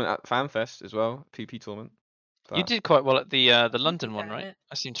be a tournament at FanFest as well, PP tournament. You But did quite well at the London one, right? tournament.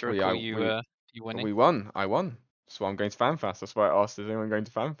 I seem to Well, recall yeah, you winning. we won. I won. That's why I'm going to FanFest. That's why I asked, is anyone going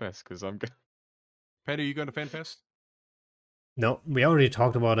to FanFest? Because I'm going. Patty, are you going to FanFest? No, we already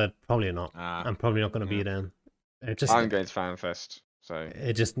talked about it. Probably not. Ah, I'm probably not going to yeah. be there. I'm going to FanFest. So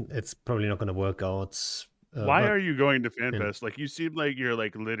It's probably not going to work out. Why but- are you going to FanFest? Like you seem like you're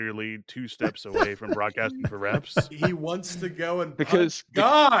like literally 2 steps away from broadcasting for reps. he wants to go and Because- punch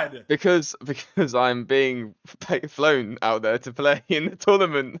God. because I'm being flown out there to play in the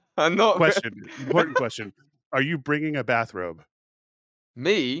tournament. I'm not Important question. Are you bringing a bathrobe?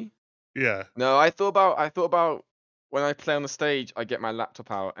 me. Yeah. No, I thought about when I play on the stage, I get my laptop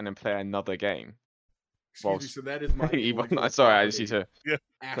out and then play another game. Excuse me, Whilst- so that is my. intellectual Sorry, I just need property to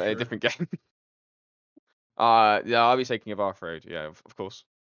play a after. different game. Yeah, I'll be taking a bathrobe. Yeah, of course.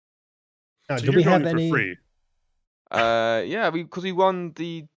 Oh, So do you're we going have for any? free. Yeah, because we won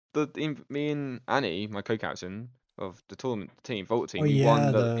me and Annie, my co-captain of the tournament team, Vault team. Oh, we yeah,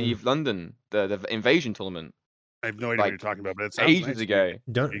 won the the- Eve London, the invasion tournament I have no idea like, what you're talking about, but it sounds ages nice. ago. You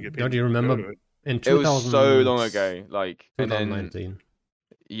get Don't paid you to go remember to it. in It 2000? was so long ago, like, and then 2019.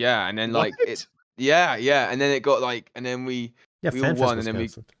 yeah, and then like What? it, yeah, and then it got like, and then we Yeah, we all FanFest won, was and then we-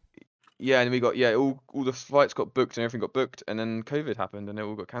 cancelled. yeah, and we got all the flights got booked and everything got booked, and then COVID happened and it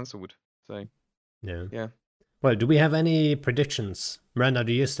all got cancelled. So Yeah. Yeah. Well, do we have any predictions? Miranda,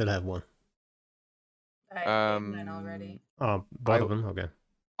 do you still have one? I made mine already. Oh, both I- of them. Okay.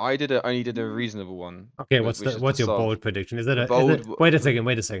 I only did a reasonable one. Okay. which- What's which is what's your soft. bold prediction? Is it The a? bold Is it, w- wait a second.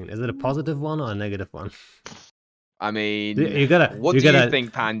 Wait a second. Is it a positive one or a negative one? I mean, You gotta. what you do gotta, you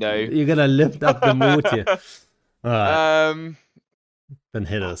think, Pando? You gotta lift up the mood here. All right. Then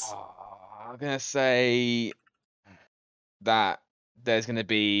hit us. I'm gonna say that there's gonna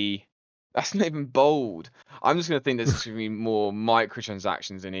be. That's not even bold. I'm just gonna think there's just gonna be more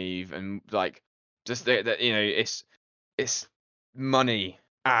microtransactions in Eve, and like just that you know, it's money,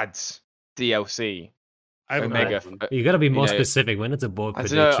 ads, DLC, I have a Omega. bold one. You gotta be more know, specific when it's a bold I don't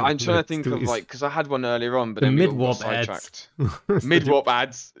prediction. know. I'm trying to Let's think do of is- like because I had one earlier on, but the then we got mid-warp ads. sidetracked. Mid warp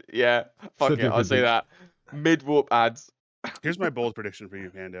ads. Yeah, fuck Such it. a I'll say that. Mid warp ads. Here's my bold prediction for you,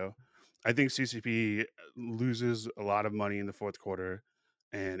 Pando. I think CCP loses a lot of money in the fourth quarter.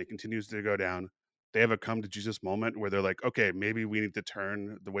 and it continues to go down, they have a come to Jesus moment where they're like, okay, maybe we need to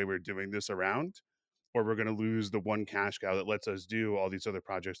turn the way we're doing this around, or we're going to lose the one cash cow that lets us do all these other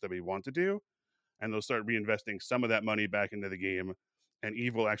projects that we want to do. And they'll start reinvesting some of that money back into the game. And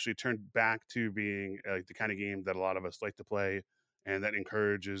EVE will actually turn back to being the kind of game that a lot of us like to play, and that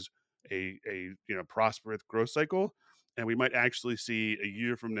encourages a prosperous growth cycle. And we might actually see a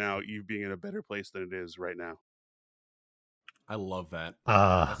year from now EVE being in a better place than it is right now. I love that.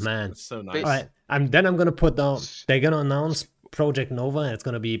 Man. That's so Base- nice. All right. I'm gonna put down. They're gonna announce Project Nova. It's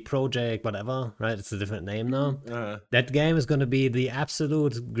gonna be Project whatever, right? It's a different name now. That game is gonna be the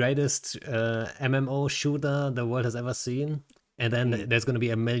absolute greatest MMO shooter the world has ever seen. And then there's gonna be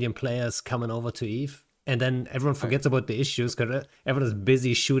 1 million players coming over to EVE. And then everyone forgets about the issues because everyone is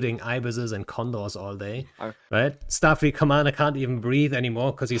busy shooting ibises and condors all day, right? Starfleet commander can't even breathe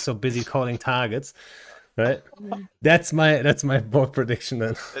anymore because he's so busy calling targets, right? That's my bold prediction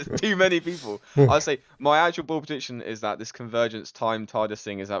then. There's too many people. I'll say my actual bold prediction is that this convergence time TARDIS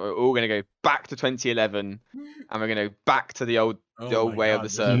thing is that we're all going to go back to 2011, and we're going to go back to the old way of the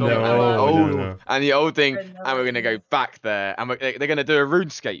server, No. and the old thing, I and know we're going to go back there, and they're going to do a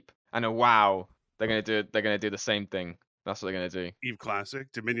RuneScape and a WoW. They're going to do the same thing. That's what they're going to do. EVE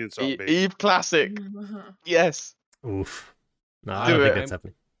Classic, Dominion Salt Bay. Eve Classic. Yes. Oof. No, I Do don't it. think that's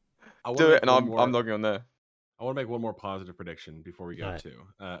happening. Do it, and I'm logging on there. I want to make one more positive prediction before we go Alright. to.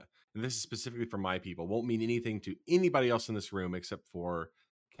 And this is specifically for my people. Won't mean anything to anybody else in this room except for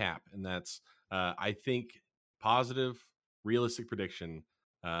Cap. And that's, I think, positive, realistic prediction.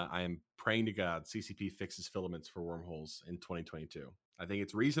 I am praying to God CCP fixes filaments for wormholes in 2022. I think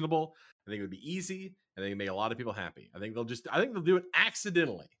it's reasonable. I think it would be easy. I think it would make a lot of people happy. I think they'll do it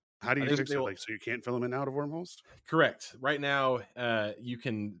accidentally. How do I you think fix they it? will- Like, so you can't filament out of wormholes? Correct. Right now, you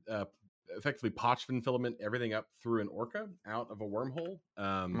can effectively Pochvin filament everything up through an orca out of a wormhole.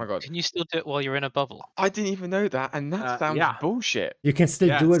 Oh my god. Can you still do it while you're in a bubble? I didn't even know that, and that sounds yeah. bullshit. You can still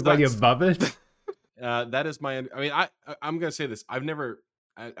Yeah, do it it while you're sucks. bubbled. That is my. I mean, I'm gonna say this. I've never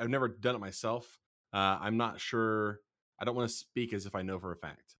done it myself. I'm not sure. I don't want to speak as if I know for a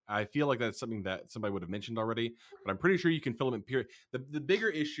fact. I feel like that's something that somebody would have mentioned already, but I'm pretty sure you can filament. Period. The bigger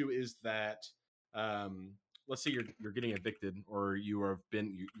issue is that, let's say you're getting evicted, or you're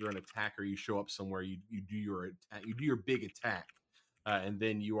an attacker. You show up somewhere. You do your big attack, and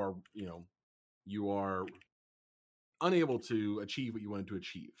then you are unable to achieve what you wanted to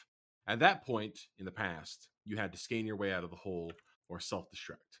achieve. At that point in the past, you had to scan your way out of the hole or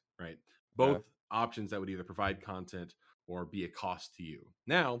self-destruct, right? Both options that would either provide content or be a cost to you.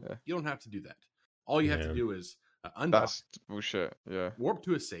 Now, you don't have to do that. All you have to do is undock, That's bullshit. Yeah. warp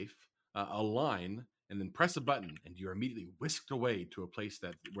to a safe, align, and then press a button, and you're immediately whisked away to a place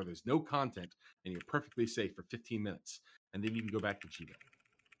where there's no content, and you're perfectly safe for 15 minutes. And then you can go back to Chiba.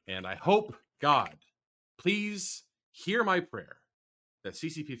 And I hope, God, please hear my prayer that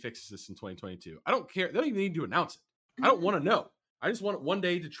CCP fixes this in 2022. I don't care. They don't even need to announce it. I don't want to know. I just want it one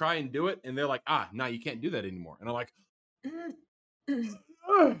day to try and do it. And they're like, no, you can't do that anymore. And I'm like,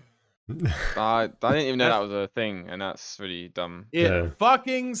 I didn't even know that was a thing, and that's really dumb. it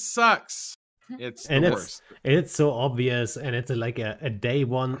fucking sucks. It's the And worst. it's so obvious, and it's like a day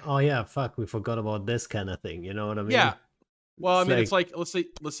one. Oh yeah, fuck, we forgot about this kind of thing. You know what I mean? Yeah. Well, I It's mean, it's like let's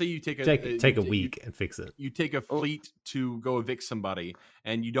say you take take a week and fix it. You take a fleet to go evict somebody,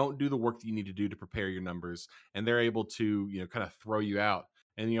 and you don't do the work that you need to do to prepare your numbers, and they're able to kind of throw you out,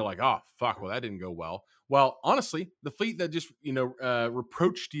 and you're like, oh fuck, well that didn't go well. Well, honestly, the fleet that just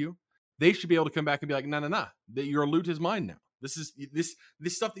reproached you, they should be able to come back and be like, no, that your loot is mine now. This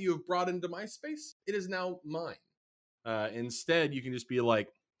stuff that you have brought into my space, it is now mine. Instead, you can just be like,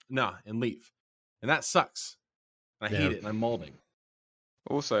 nah, and leave, and that sucks. I hate it, and I'm molding.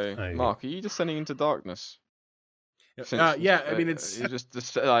 Also, Mark, are you descending into darkness? Yeah, I mean it's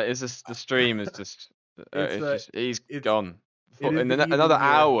the stream is just he's gone. In another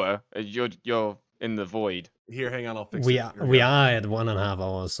hour, you're in the void. Here, hang on, I'll fix We it. are at 1.5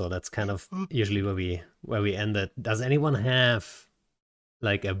 hours, so that's kind of usually where we end it. Does anyone have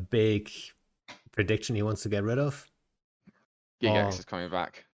like a big prediction he wants to get rid of? Gigax is coming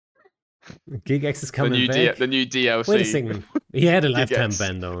back. Gigax is coming back. The new DLC. Wait a second. He had a lifetime Gigax.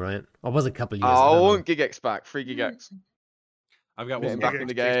 ban though, right? Or was it a couple years? I don't want Gigax back. Free Gigax. I've got Get one him more. back in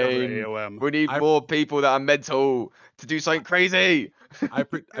the Gigax takes over game. AOM. We need more people that are mental to do something crazy. I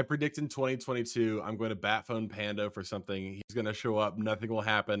predict in 2022, I'm going to bat phone Pando for something. He's going to show up. Nothing will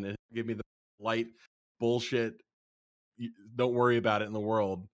happen. And give me the light bullshit. Don't worry about it in the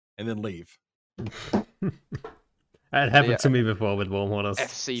world, and then leave. It happened Yeah. to me before with Warm Waters.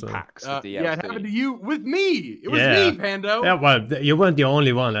 FC so- packs with the Yeah, it DLC. happened to you with me. It was Yeah. me, Pando. Yeah, well, you weren't the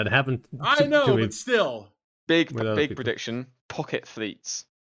only one. That happened. I know, to me. but still. Big with other big people. prediction. Pocket fleets.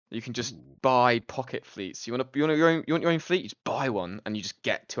 You can just Ooh. buy pocket fleets. You want your own fleet? You just buy one, and you just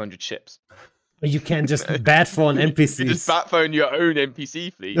get 200 ships. You can just bat phone NPCs. You just batphone your own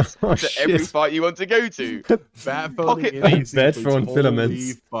NPC fleets Oh, to every shit. fight you want to go to. Bat Pocket fleets. Bat phone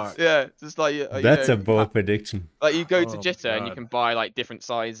filaments. Yeah, just like That's a bold prediction. like you go to Oh my Jitter and you God. can buy like different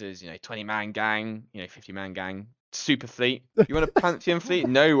sizes. 20-man gang, 50-man gang, super fleet. You want a Pantheon fleet?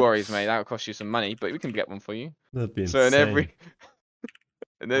 No worries, mate. That'll cost you some money, but we can get one for you. That'd be So in insane. every,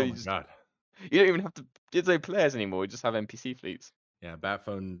 and then Oh you my just god. you don't even have to get no players anymore. You just have NPC fleets. Yeah,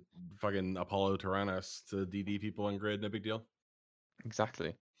 Batphone fucking Apollo Tyrannus to DD people on grid, no big deal.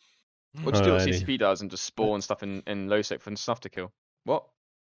 Exactly. Or just do what Alrighty. CCP does and just spawn stuff in low sec for stuff to kill. What?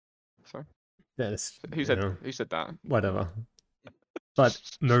 Sorry. That is, Who said that? whatever. But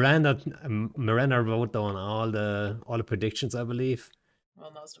Miranda wrote down all the predictions, I believe. Well,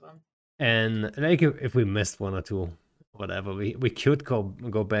 most of them. And like if we missed one or two, whatever, we could go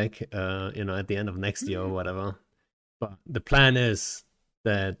back, at the end of next year or whatever. But the plan is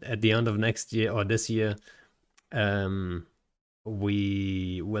that at the end of next year or this year,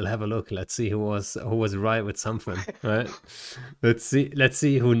 we will have a look. Let's see who was right with something, right? Let's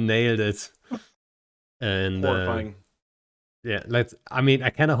see who nailed it. And Horrifying. yeah, I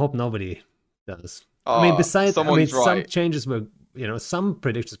kind of hope nobody does. Besides, someone's some right. changes were, some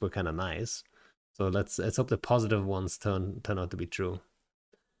predictions were kind of nice. So let's hope the positive ones turn out to be true.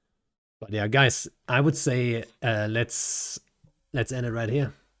 But yeah, guys, I would say let's end it right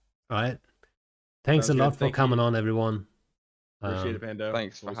here. All right. Thanks Sounds a lot good. for Thank coming you. on, everyone. Appreciate it, Pando.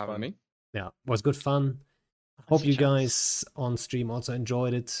 Thanks for Always having fun. me. Yeah, it was good fun. Hope you Chance. guys on stream also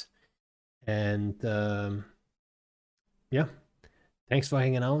enjoyed it. And yeah, thanks for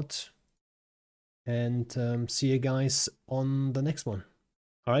hanging out. And see you guys on the next one.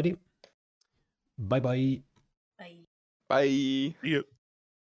 Alrighty. Bye-bye. Bye. Bye. Yeah.